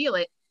man, I feel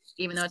it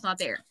even though it's not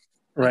there.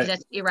 Right.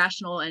 That's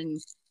irrational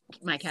and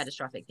my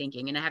catastrophic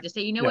thinking. And I have to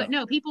say, you know what?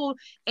 No, people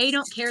A,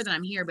 don't care that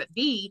I'm here, but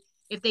B,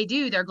 if they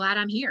do, they're glad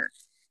I'm here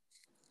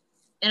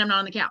and I'm not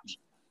on the couch,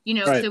 you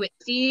know? So it's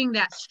seeing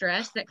that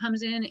stress that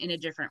comes in a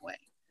different way.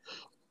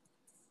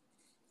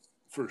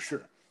 For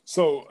sure.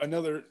 So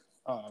another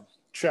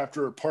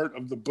chapter or part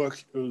of the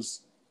book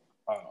is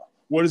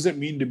what does it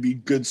mean to be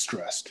good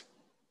stressed?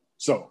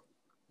 So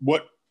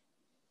what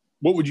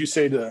would you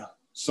say to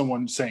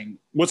someone saying,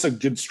 what's a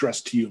good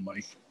stress to you,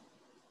 Mike?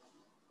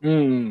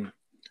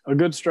 A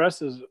good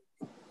stress is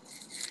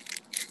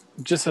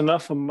just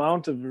enough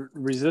amount of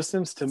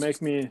resistance to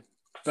make me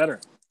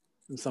better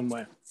in some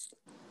way.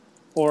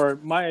 Or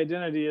my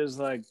identity is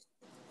like,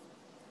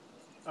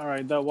 all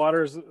right, that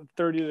water is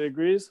 30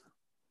 degrees.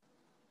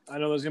 I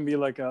know there's going to be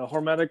like a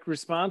hormetic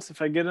response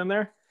if I get in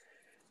there.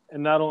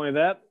 And not only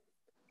that,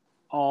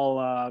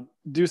 I'll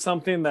do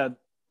something that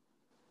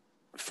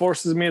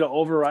forces me to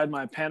override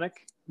my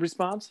panic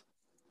response.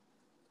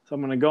 So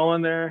I'm going to go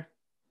in there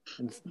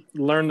and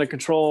learn to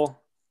control,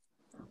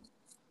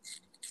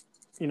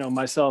 you know,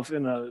 myself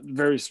in a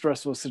very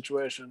stressful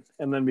situation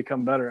and then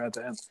become better at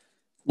the end.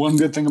 One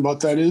good thing about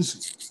that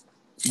is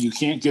you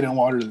can't get in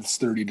water that's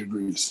 30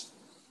 degrees.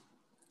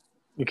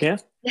 You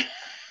can't?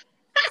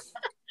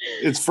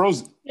 It's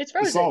frozen. It's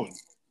frozen. It's solid.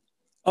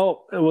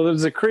 Oh, well,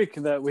 there's a creek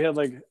that we had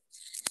like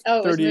 30,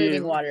 it was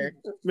moving water.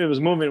 It was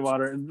moving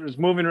water. It was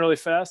moving really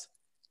fast.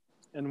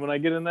 And when I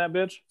get in that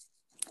bitch,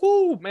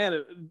 whoo,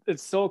 man,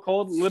 it's so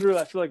cold. Literally,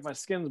 I feel like my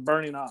skin's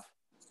burning off.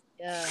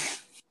 Yeah.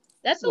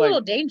 That's a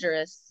little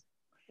dangerous.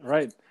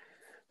 Right.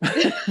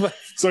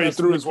 So he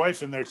threw his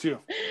wife in there too.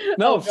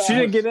 No, she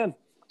didn't get in.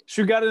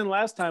 She got in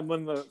last time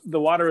when the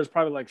water was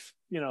probably like,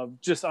 you know,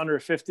 just under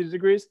 50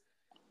 degrees.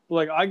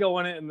 Like I go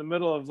in it in the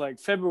middle of like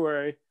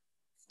February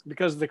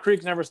because the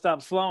creek never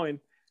stops flowing.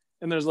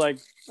 And there's like,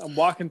 I'm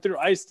walking through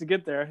ice to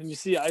get there and you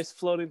see ice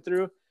floating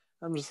through.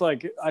 I'm just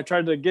like, I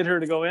tried to get her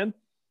to go in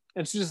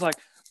and she's just like,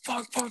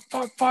 fuck.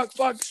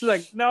 She's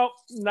like, no,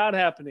 not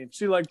happening.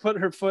 She like put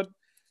her foot,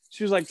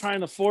 she was like trying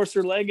to force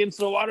her leg into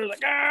the water,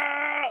 like,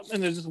 ah,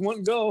 and it just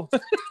wouldn't go.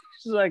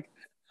 She's like,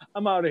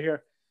 I'm out of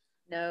here.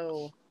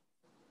 No.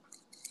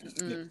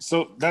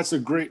 So that's a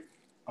great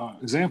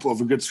example of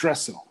a good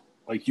stress cell.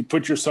 Like you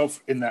put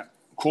yourself in that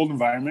cold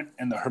environment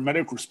and the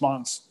hermetic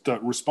response, the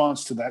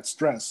response to that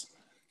stress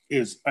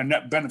is a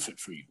net benefit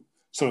for you.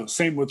 So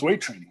same with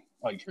weight training,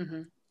 like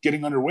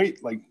getting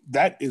underweight, like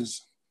that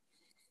is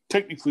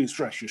technically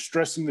stress. You're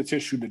stressing the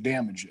tissue to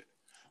damage it,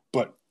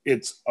 but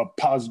it's a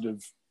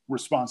positive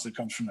response that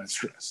comes from that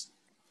stress.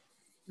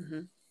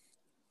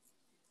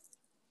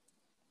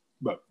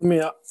 But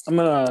I'm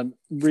gonna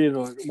read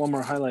one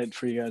more highlight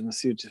for you guys and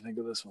see what you think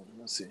of this one.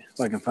 Let's see if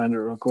I can find it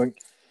real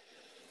quick.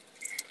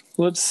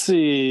 Let's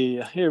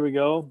see. Here we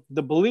go.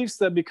 The beliefs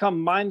that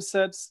become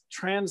mindsets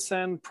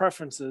transcend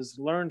preferences,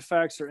 learned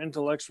facts, or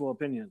intellectual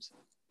opinions.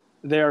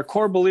 They are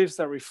core beliefs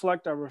that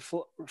reflect our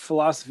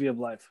philosophy of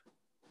life.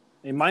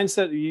 A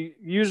mindset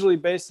usually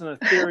based on a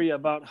theory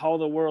about how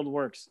the world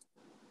works.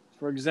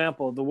 For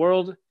example, the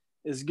world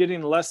is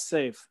getting less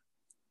safe,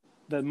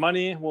 that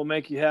money will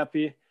make you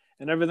happy,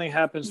 and everything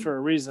happens for a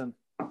reason,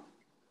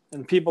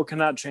 and people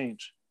cannot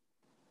change.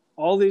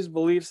 All these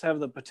beliefs have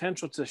the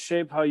potential to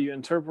shape how you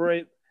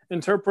interpret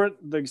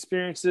the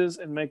experiences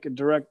and make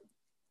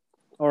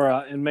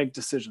and make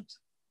decisions.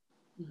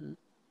 Mm-hmm.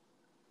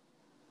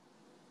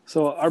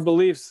 So our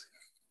beliefs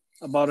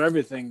about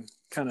everything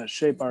kind of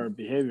shape our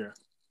behavior.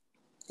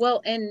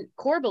 Well, and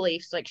core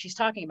beliefs, like she's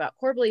talking about,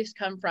 core beliefs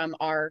come from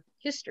our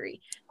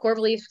history. Core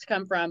beliefs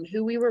come from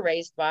who we were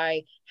raised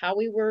by, how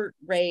we were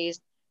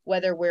raised,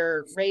 whether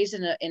we're raised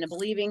in a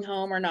believing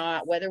home or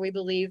not, whether we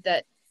believe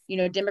that,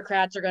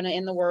 Democrats are going to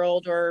end the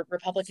world or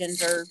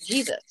Republicans or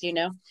Jesus,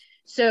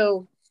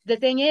 So the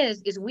thing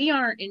is we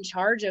aren't in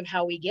charge of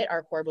how we get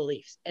our core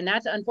beliefs. And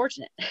that's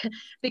unfortunate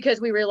because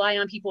we rely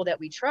on people that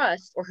we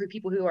trust or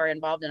people who are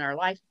involved in our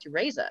life to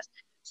raise us.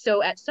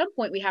 So at some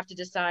point we have to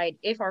decide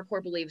if our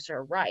core beliefs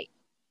are right.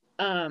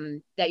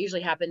 That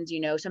usually happens,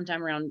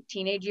 sometime around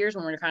teenage years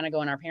when we're kind of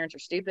going, our parents are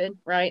stupid,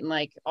 right? And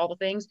like all the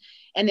things.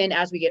 And then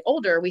as we get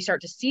older, we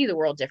start to see the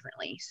world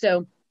differently.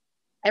 So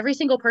every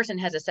single person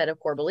has a set of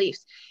core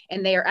beliefs,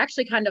 and they are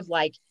actually kind of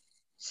like,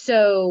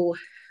 so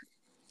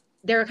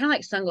they're kind of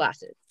like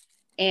sunglasses,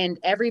 and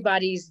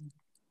everybody's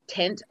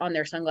tint on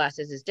their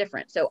sunglasses is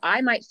different. So I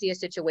might see a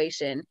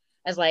situation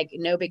as like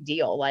no big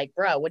deal, like,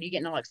 bro, what are you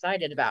getting all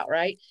excited about,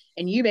 right?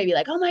 And you may be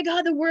like, oh my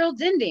God, the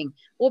world's ending.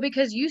 Well,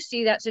 because you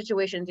see that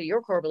situation through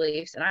your core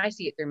beliefs and I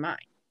see it through mine.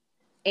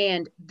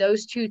 And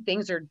those two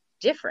things are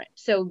different.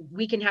 So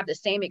we can have the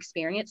same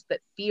experience, but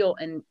feel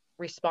and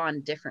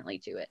respond differently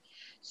to it.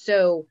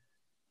 So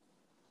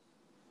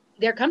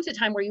there comes a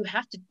time where you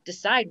have to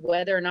decide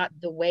whether or not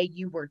the way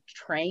you were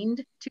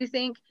trained to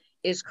think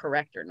is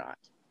correct or not,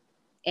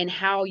 and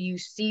how you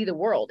see the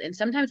world. And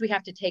sometimes we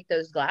have to take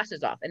those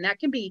glasses off, and that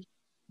can be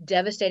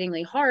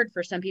devastatingly hard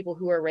for some people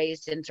who are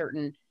raised in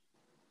certain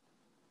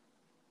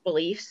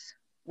beliefs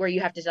where you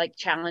have to like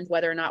challenge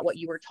whether or not what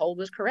you were told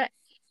was correct,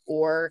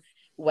 or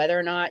whether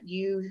or not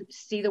you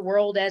see the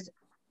world as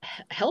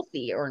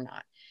healthy or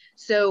not.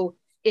 So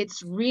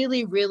it's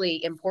really,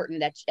 really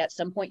important that at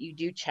some point you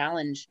do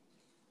challenge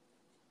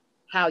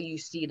how you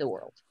see the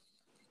world.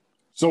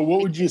 So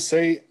what would you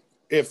say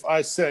if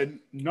I said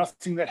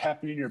nothing that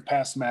happened in your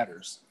past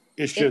matters?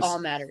 It's just, it all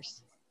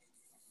matters.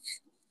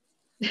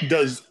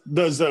 Does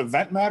the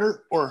event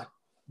matter or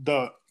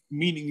the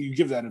meaning you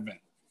give that event?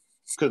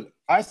 Because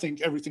I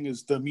think everything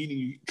is the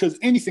meaning, because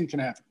anything can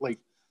happen. Like,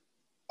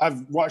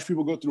 I've watched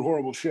people go through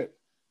horrible shit.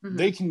 Mm-hmm.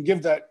 They can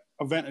give that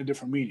event a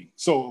different meaning.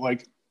 So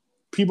like,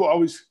 people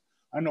always,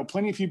 I know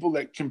plenty of people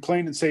that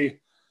complain and say,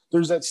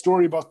 there's that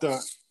story about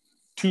the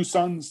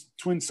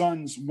twin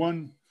sons,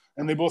 one,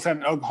 and they both had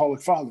an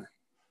alcoholic father.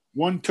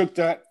 One took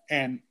that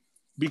and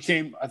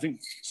became, I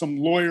think, some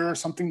lawyer or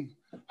something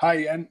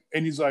high end.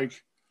 And he's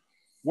like,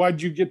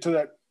 why'd you get to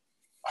that?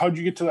 How'd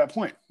you get to that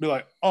point? Be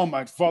like, oh,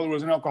 my father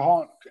was an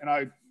alcoholic and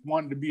I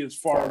wanted to be as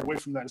far away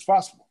from that as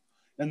possible.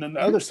 And then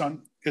the other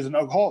son is an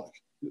alcoholic.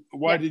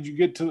 Why did you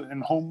get to,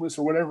 and homeless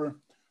or whatever?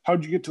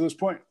 How'd you get to this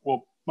point?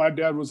 Well, my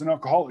dad was an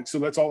alcoholic, so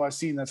that's all I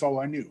seen. That's all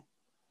I knew.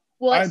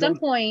 Well, at some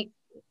point,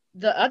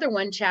 the other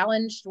one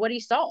challenged what he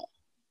saw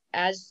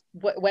as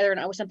whether or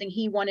not it was something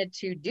he wanted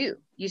to do.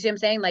 You see what I'm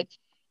saying? Like,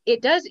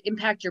 it does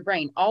impact your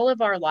brain. All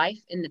of our life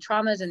and the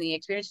traumas and the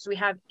experiences we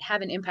have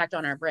an impact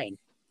on our brain.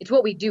 It's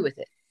what we do with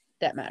it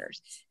that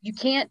matters. You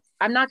can't,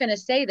 I'm not going to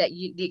say that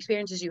the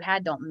experiences you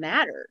had don't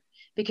matter,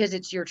 because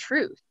it's your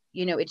truth.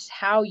 It's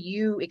how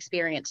you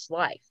experience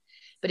life,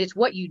 but it's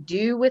what you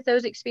do with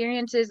those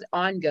experiences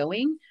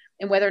ongoing.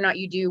 And whether or not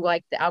you do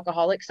like the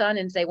alcoholic son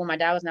and say, well, my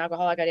dad was an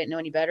alcoholic, I didn't know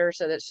any better,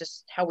 so that's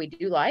just how we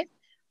do life.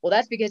 Well,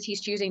 that's because he's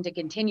choosing to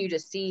continue to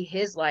see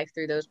his life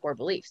through those core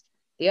beliefs.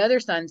 The other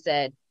son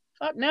said,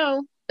 fuck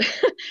no,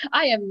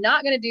 I am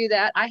not going to do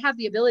that. I have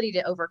the ability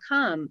to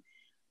overcome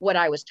what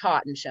I was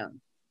taught and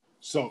shown.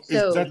 So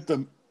is that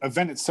the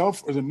event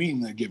itself or the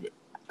meaning they give it?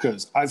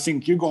 Because I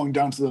think you're going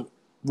down to the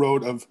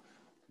road of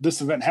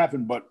this event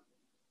happened, but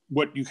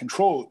what you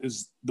control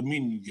is the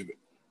meaning you give it.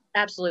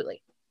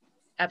 Absolutely.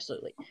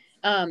 Absolutely.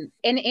 And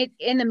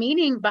the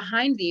meaning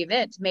behind the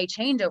event may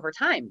change over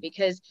time,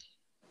 because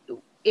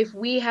if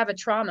we have a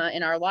trauma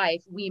in our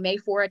life, we may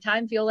for a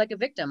time feel like a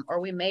victim, or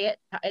we may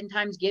at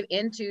times give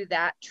into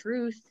that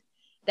truth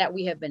that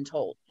we have been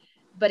told.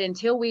 But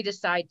until we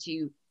decide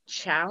to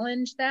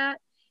challenge that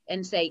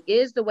and say,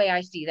 is the way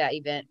I see that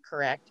event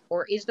correct?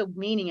 Or is the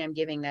meaning I'm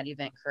giving that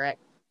event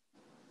correct?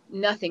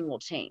 Nothing will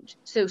change.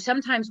 So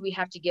sometimes we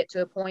have to get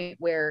to a point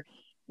where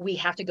we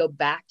have to go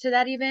back to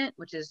that event,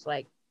 which is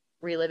like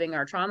reliving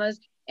our traumas,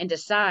 and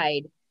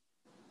decide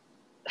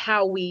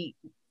how we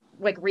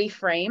like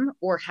reframe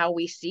or how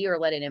we see or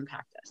let it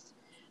impact us.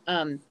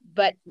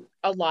 But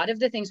a lot of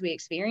the things we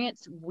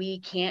experience, we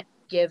can't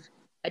give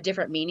a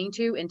different meaning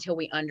to until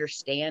we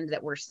understand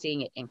that we're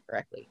seeing it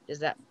incorrectly. Does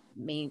that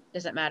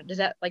matter? Does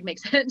that like make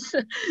sense?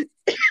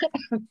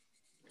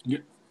 Yeah.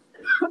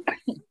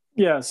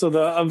 Yeah. So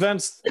the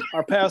events,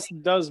 our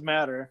past does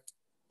matter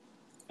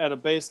at a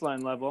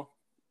baseline level,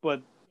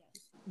 but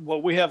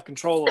what we have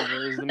control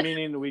over is the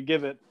meaning that we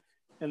give it.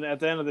 And at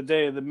the end of the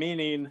day, the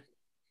meaning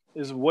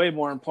is way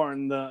more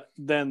important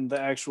than the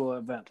actual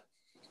event.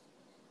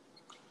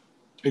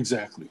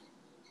 Exactly.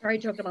 Sorry,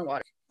 choking my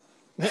water.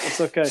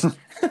 It's okay.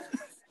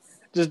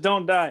 Just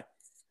don't die.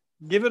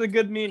 Give it a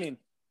good meaning.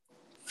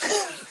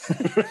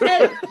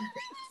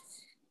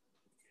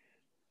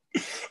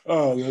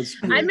 Oh, that's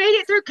great. I made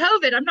it through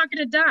COVID. I'm not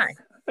going to die.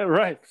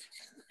 Right.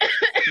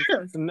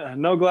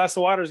 No glass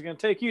of water is going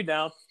to take you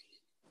down.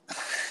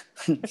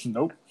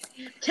 Nope.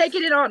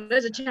 Taking it on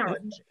as a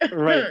challenge.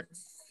 Right.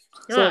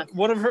 So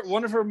one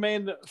of her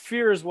main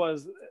fears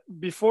was,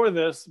 before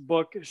this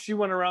book, she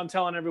went around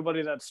telling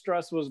everybody that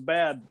stress was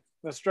bad,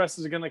 that stress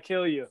is going to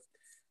kill you,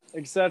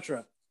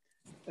 etc.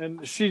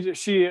 And she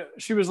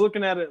was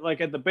looking at it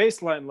like at the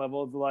baseline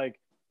level, like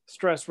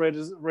stress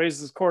raises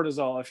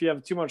cortisol. If you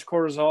have too much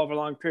cortisol over a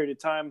long period of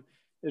time,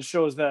 it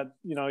shows that,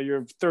 you know,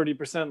 you're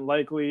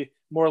 30%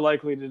 more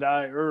likely to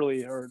die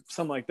early or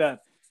something like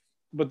that.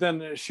 But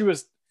then she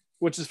was,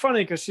 which is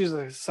funny because she's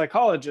a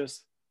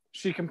psychologist,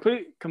 she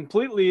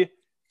completely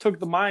took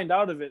the mind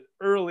out of it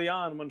early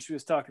on when she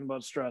was talking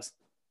about stress.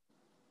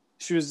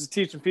 She was just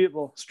teaching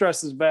people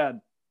stress is bad.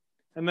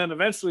 And then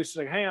eventually she's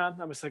like, hang on,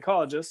 I'm a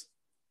psychologist.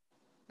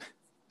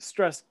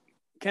 Stress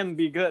can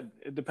be good.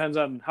 It depends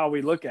on how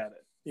we look at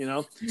it, you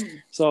know?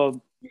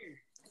 So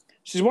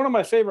she's one of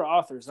my favorite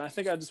authors. And I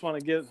think I just want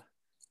to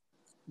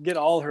get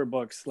all her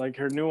books, like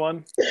her new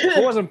one. If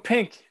it wasn't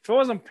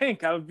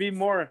pink, I would be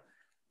more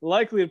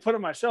likely to put it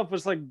on my shelf. But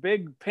it's like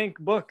big pink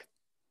book.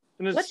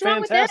 And it's What's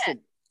wrong fantastic. with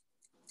that?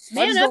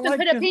 Man up and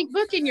put a pink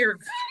book in your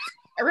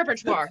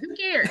repertoire. Who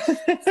cares?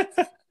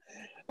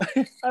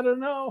 I don't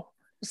know.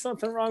 There's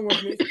something wrong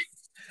with me.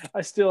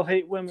 I still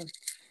hate women.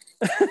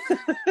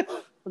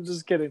 I'm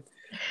just kidding.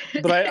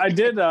 But I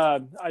did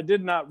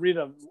not read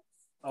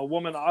a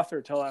woman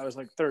author till I was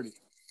like 30.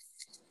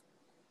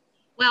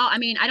 Well, I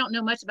mean, I don't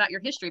know much about your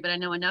history, but I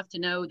know enough to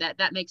know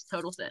that makes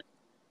total sense.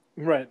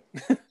 Right.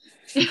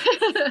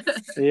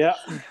 Yeah.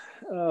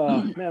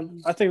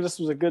 Man, I think this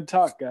was a good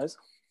talk, guys.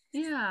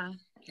 Yeah.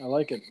 I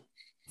like it.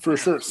 For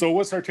sure. So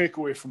what's our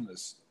takeaway from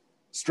this?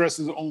 Stress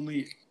is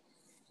only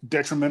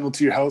detrimental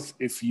to your health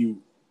if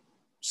you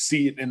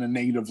see it in a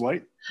negative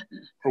light?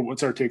 Or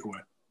what's our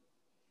takeaway?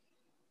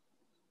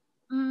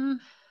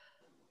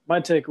 My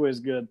takeaway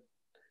is good.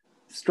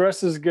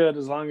 Stress is good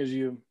as long as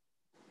you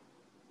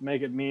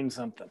make it mean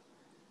something.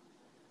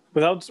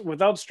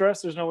 Without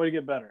stress, there's no way to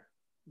get better.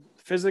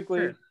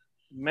 Physically,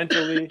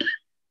 mentally,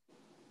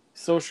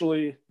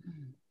 socially.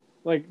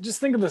 Like, just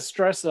think of the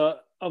stress of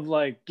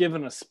like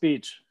giving a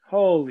speech.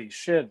 Holy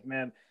shit,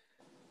 man.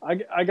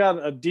 I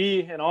got a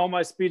D in all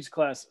my speech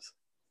classes.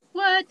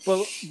 What?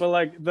 But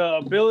like the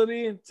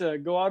ability to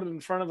go out in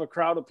front of a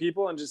crowd of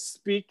people and just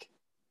speak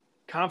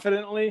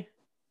confidently,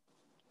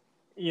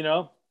 you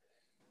know,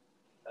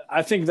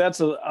 I think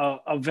that's a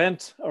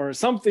event or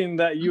something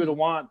that you would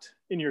want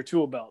in your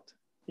tool belt,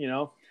 you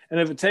know. And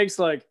if it takes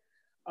like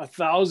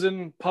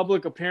 1,000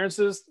 public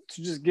appearances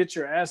to just get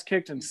your ass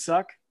kicked and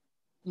suck,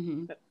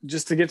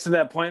 just to get to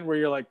that point where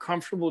you're like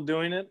comfortable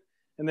doing it,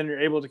 and then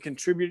you're able to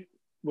contribute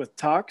with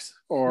talks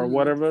or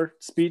whatever,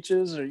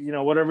 speeches, or, you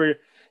know, whatever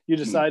you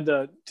decide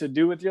to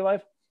do with your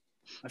life.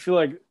 I feel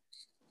like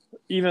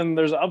even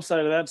there's an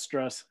upside of that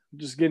stress,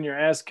 just getting your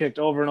ass kicked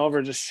over and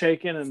over, just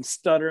shaking and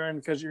stuttering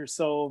because you're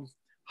so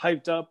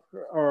hyped up,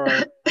 or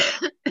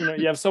you know,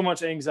 you have so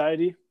much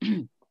anxiety,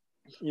 you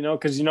know,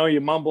 because you know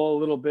you mumble a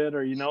little bit,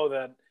 or you know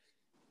that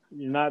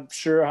you're not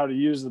sure how to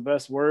use the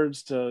best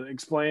words to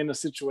explain a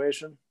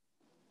situation.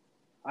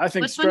 I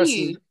think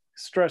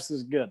stress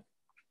is good.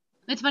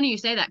 It's funny you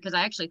say that, because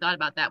I actually thought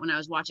about that when I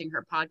was watching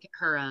her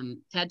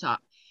TED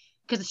Talk,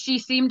 because she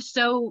seemed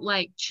so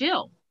like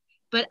chill.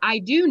 But I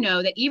do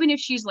know that even if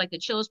she's like the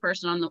chillest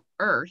person on the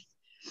earth,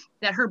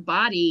 that her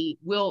body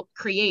will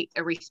create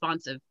a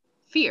responsive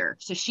fear.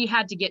 So she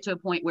had to get to a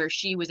point where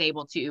she was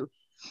able to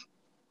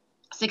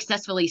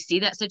successfully see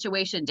that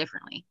situation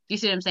differently. Do you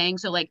see what I'm saying?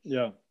 So like,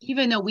 yeah,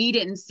 even though we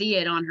didn't see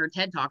it on her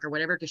TED Talk or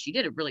whatever, because she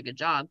did a really good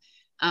job,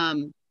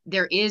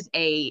 there is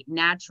a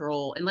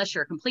natural, unless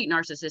you're a complete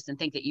narcissist and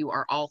think that you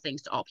are all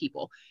things to all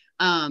people,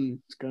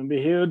 it's going to be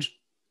huge.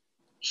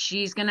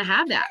 She's going to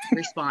have that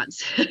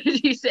response.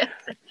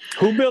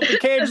 Who built the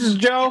cages,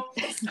 Joe?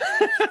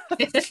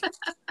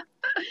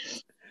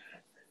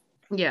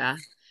 Yeah.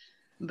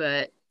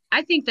 But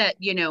I think that,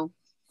 you know,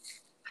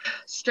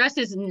 stress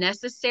is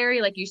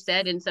necessary, like you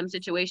said, in some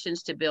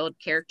situations to build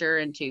character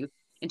and to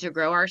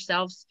grow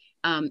ourselves.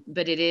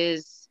 But it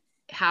is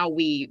how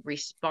we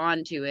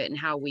respond to it and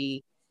how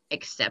we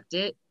accept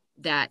it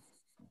that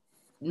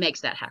makes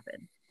that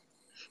happen.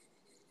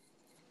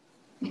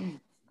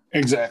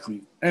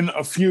 Exactly. And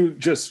a few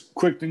just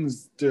quick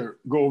things to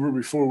go over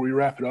before we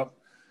wrap it up.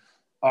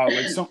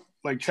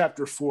 Like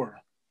chapter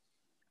 4,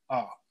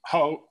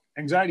 how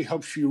anxiety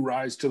helps you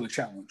rise to the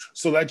challenge.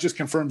 So that just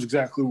confirms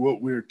exactly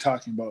what we're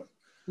talking about,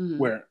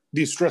 where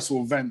these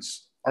stressful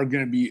events are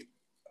going to be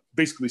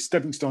basically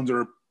stepping stones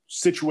or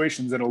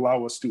situations that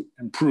allow us to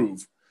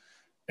improve.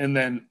 And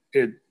then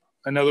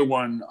another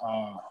one,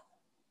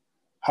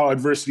 how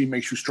adversity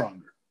makes you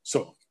stronger.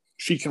 So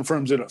she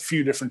confirms it a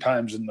few different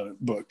times in the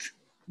book.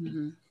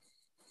 Mm-hmm.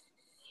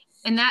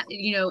 And that,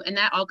 and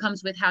that all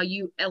comes with how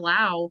you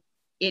allow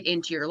it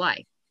into your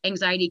life.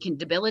 Anxiety can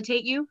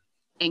debilitate you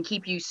and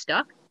keep you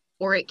stuck,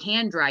 or it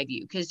can drive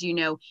you, because,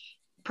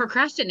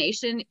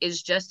 procrastination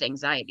is just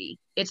anxiety.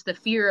 It's the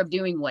fear of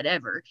doing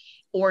whatever,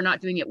 or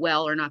not doing it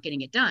well, or not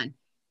getting it done.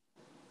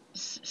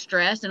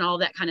 Stress and all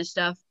that kind of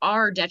stuff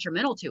are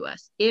detrimental to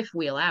us if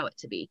we allow it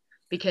to be,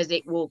 because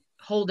it will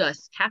hold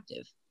us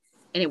captive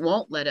and it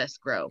won't let us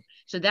grow.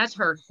 So that's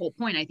her whole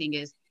point, I think,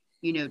 is,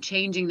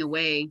 changing the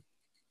way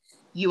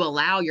you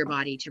allow your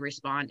body to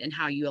respond and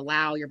how you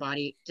allow your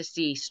body to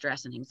see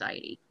stress and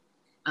anxiety.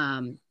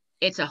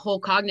 It's a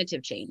whole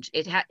cognitive change.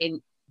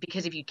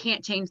 Because if you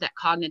can't change that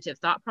cognitive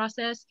thought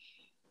process,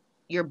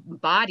 your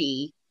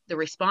body, the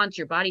response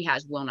your body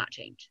has, will not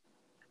change.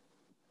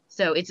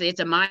 So it's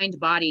a mind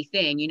body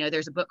thing.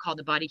 There's a book called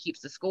The Body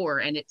Keeps the Score,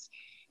 and it's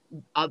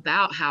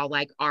about how,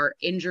 like, our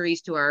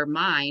injuries to our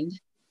mind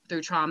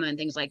through trauma and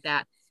things like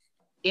that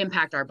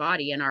impact our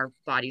body and our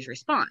body's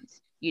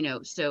response,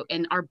 so,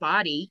 and our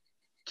body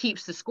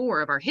keeps the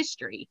score of our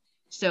history.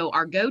 So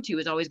our go-to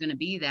is always going to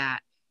be that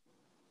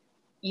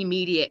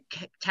immediate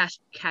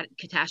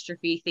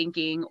catastrophe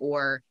thinking,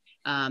 or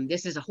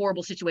this is a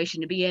horrible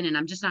situation to be in and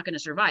I'm just not going to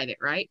survive it,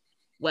 right?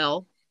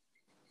 Well,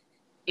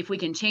 if we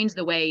can change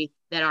the way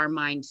that our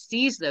mind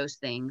sees those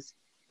things,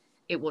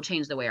 it will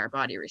change the way our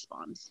body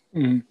responds.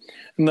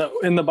 Mm-hmm.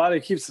 And the body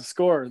keeps the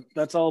score.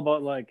 That's all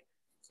about, like,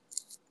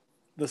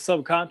 the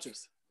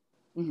subconscious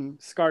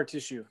scar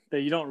tissue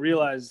that you don't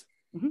realize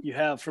you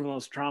have from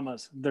those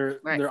traumas. They're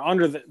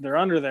under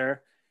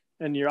there,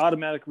 and your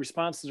automatic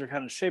responses are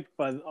kind of shaped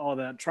by all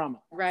that trauma.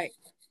 Right.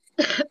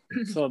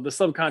 So the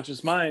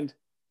subconscious mind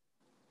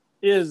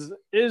is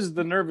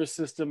the nervous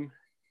system,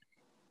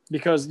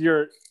 because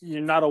you're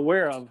not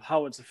aware of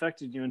how it's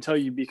affected you until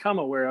you become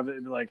aware of it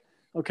and be like,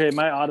 okay,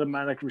 my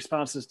automatic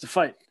response is to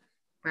fight.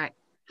 Right.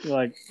 You're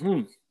like,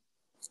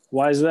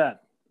 why is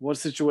that? What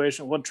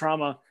situation, what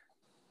trauma,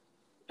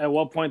 at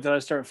what point did I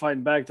start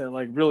fighting back that,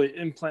 like, really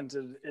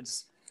implanted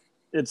its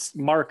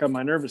mark on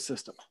my nervous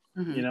system?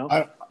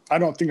 I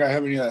don't think I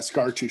have any of that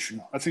scar tissue.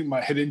 I think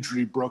my head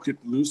injury broke it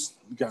loose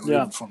and got rid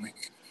of it for me.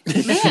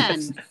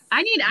 Man,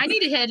 I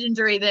need a head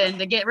injury then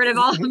to get rid of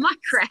all of my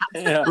crap.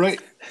 Yeah.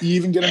 Right. You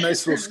even get a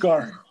nice little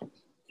scar.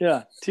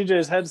 Yeah.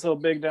 TJ's head's so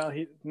big now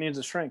he needs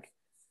a shrink.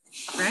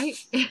 Right.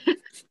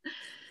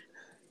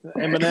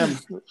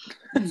 Eminem.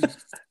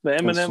 The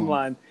Eminem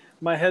line.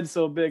 My head's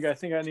so big, I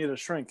think I need a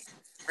shrink.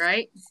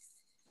 Right.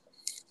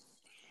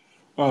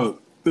 Oh,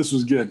 this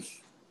was good.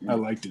 I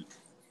liked it.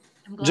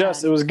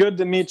 Jess, it was good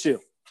to meet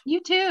you. You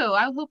too.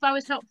 I hope I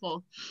was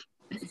helpful.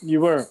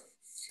 You were.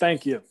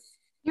 Thank you.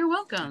 You're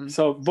welcome.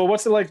 So, but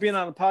what's it like being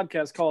on a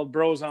podcast called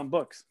Bros on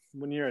Books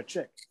when you're a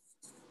chick?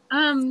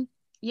 I'm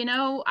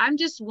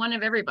just one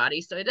of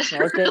everybody, so it doesn't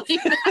really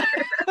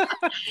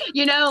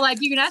matter.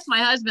 Like, you can ask my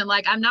husband,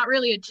 like, I'm not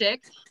really a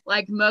chick.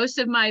 Like, most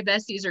of my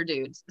besties are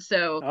dudes.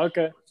 So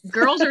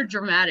girls are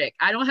dramatic.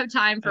 I don't have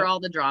time for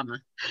all the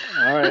drama.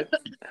 All right.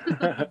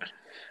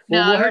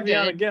 Well, we'll have you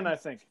on again, I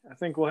think. I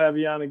think we'll have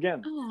you on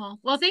again. Oh,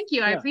 well, thank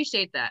you. Yeah. I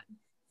appreciate that.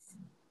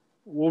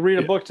 We'll read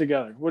a book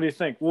together. What do you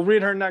think? We'll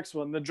read her next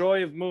one, The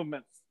Joy of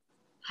Movement.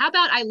 How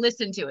about I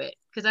listen to it?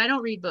 Because I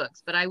don't read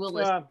books, but I will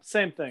listen.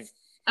 Same thing.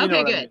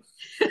 Okay, good.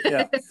 I mean.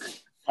 Yeah.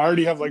 I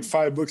already have like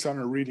 5 books on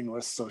her reading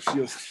list, so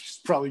she's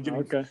probably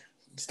getting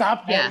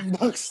stop having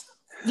books.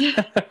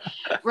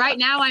 Right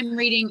now I'm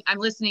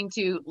listening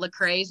to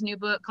Lecrae's new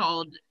book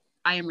called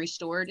I Am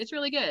Restored. It's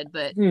really good,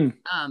 but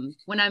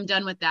when I'm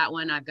done with that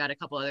one, I've got a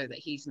couple other that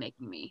he's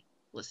making me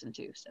listen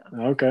to. So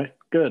okay,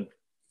 good.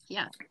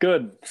 Yeah,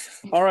 good.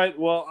 All right,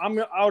 well, I'm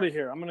out of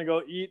here. I'm gonna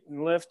go eat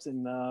and lift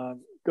and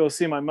go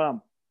see my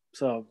mom.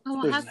 So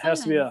there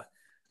has to be a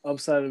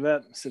upside of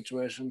that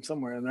situation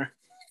somewhere in there.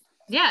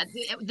 Yeah,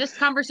 this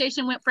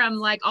conversation went from,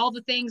 like, all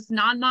the things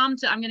non-mom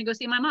to I'm gonna go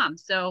see my mom.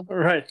 So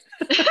right.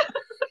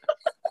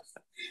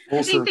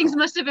 I think things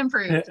must have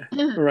improved.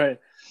 Right,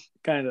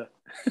 kind of.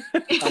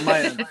 On my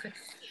end.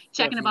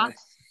 Checking a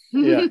box.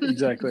 Yeah,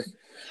 exactly.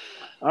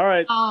 All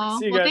right. Oh,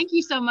 well, guys. Thank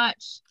you so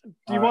much.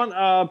 Do you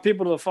want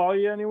people to follow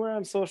you anywhere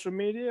on social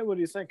media? What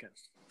are you thinking?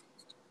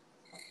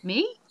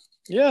 Me?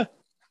 Yeah.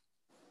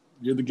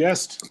 You're the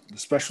guest, the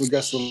special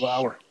guest of the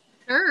hour.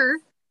 Sure.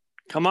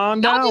 Come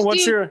on down.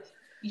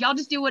 Y'all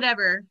just do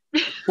whatever.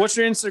 What's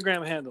your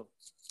Instagram handle?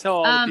 Tell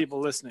all the people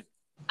listening.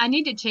 I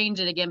need to change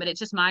it again, but it's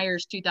just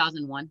Myers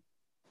 2001.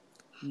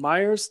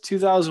 Myers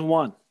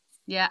 2001.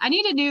 Yeah, I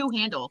need a new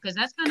handle because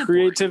that's kind of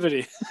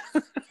creativity.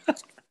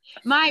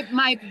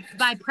 My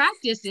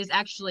practice is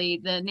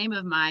actually, the name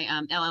of my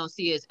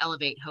LLC is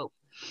Elevate Hope.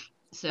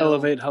 So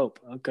Elevate Hope.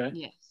 Okay.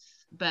 Yes,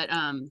 but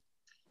I'm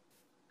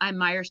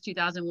Myers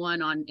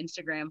 2001 on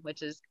Instagram,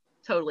 which is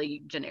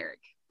totally generic.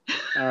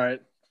 All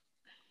right.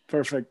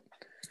 Perfect.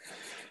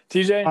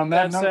 TJ, on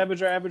that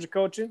Savage or Average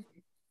Coaching.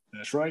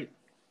 That's right.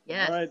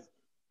 Yes. All right.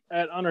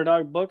 At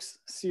Underdog Books.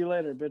 See you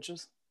later,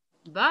 bitches.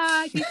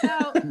 Bye. Peace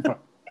out.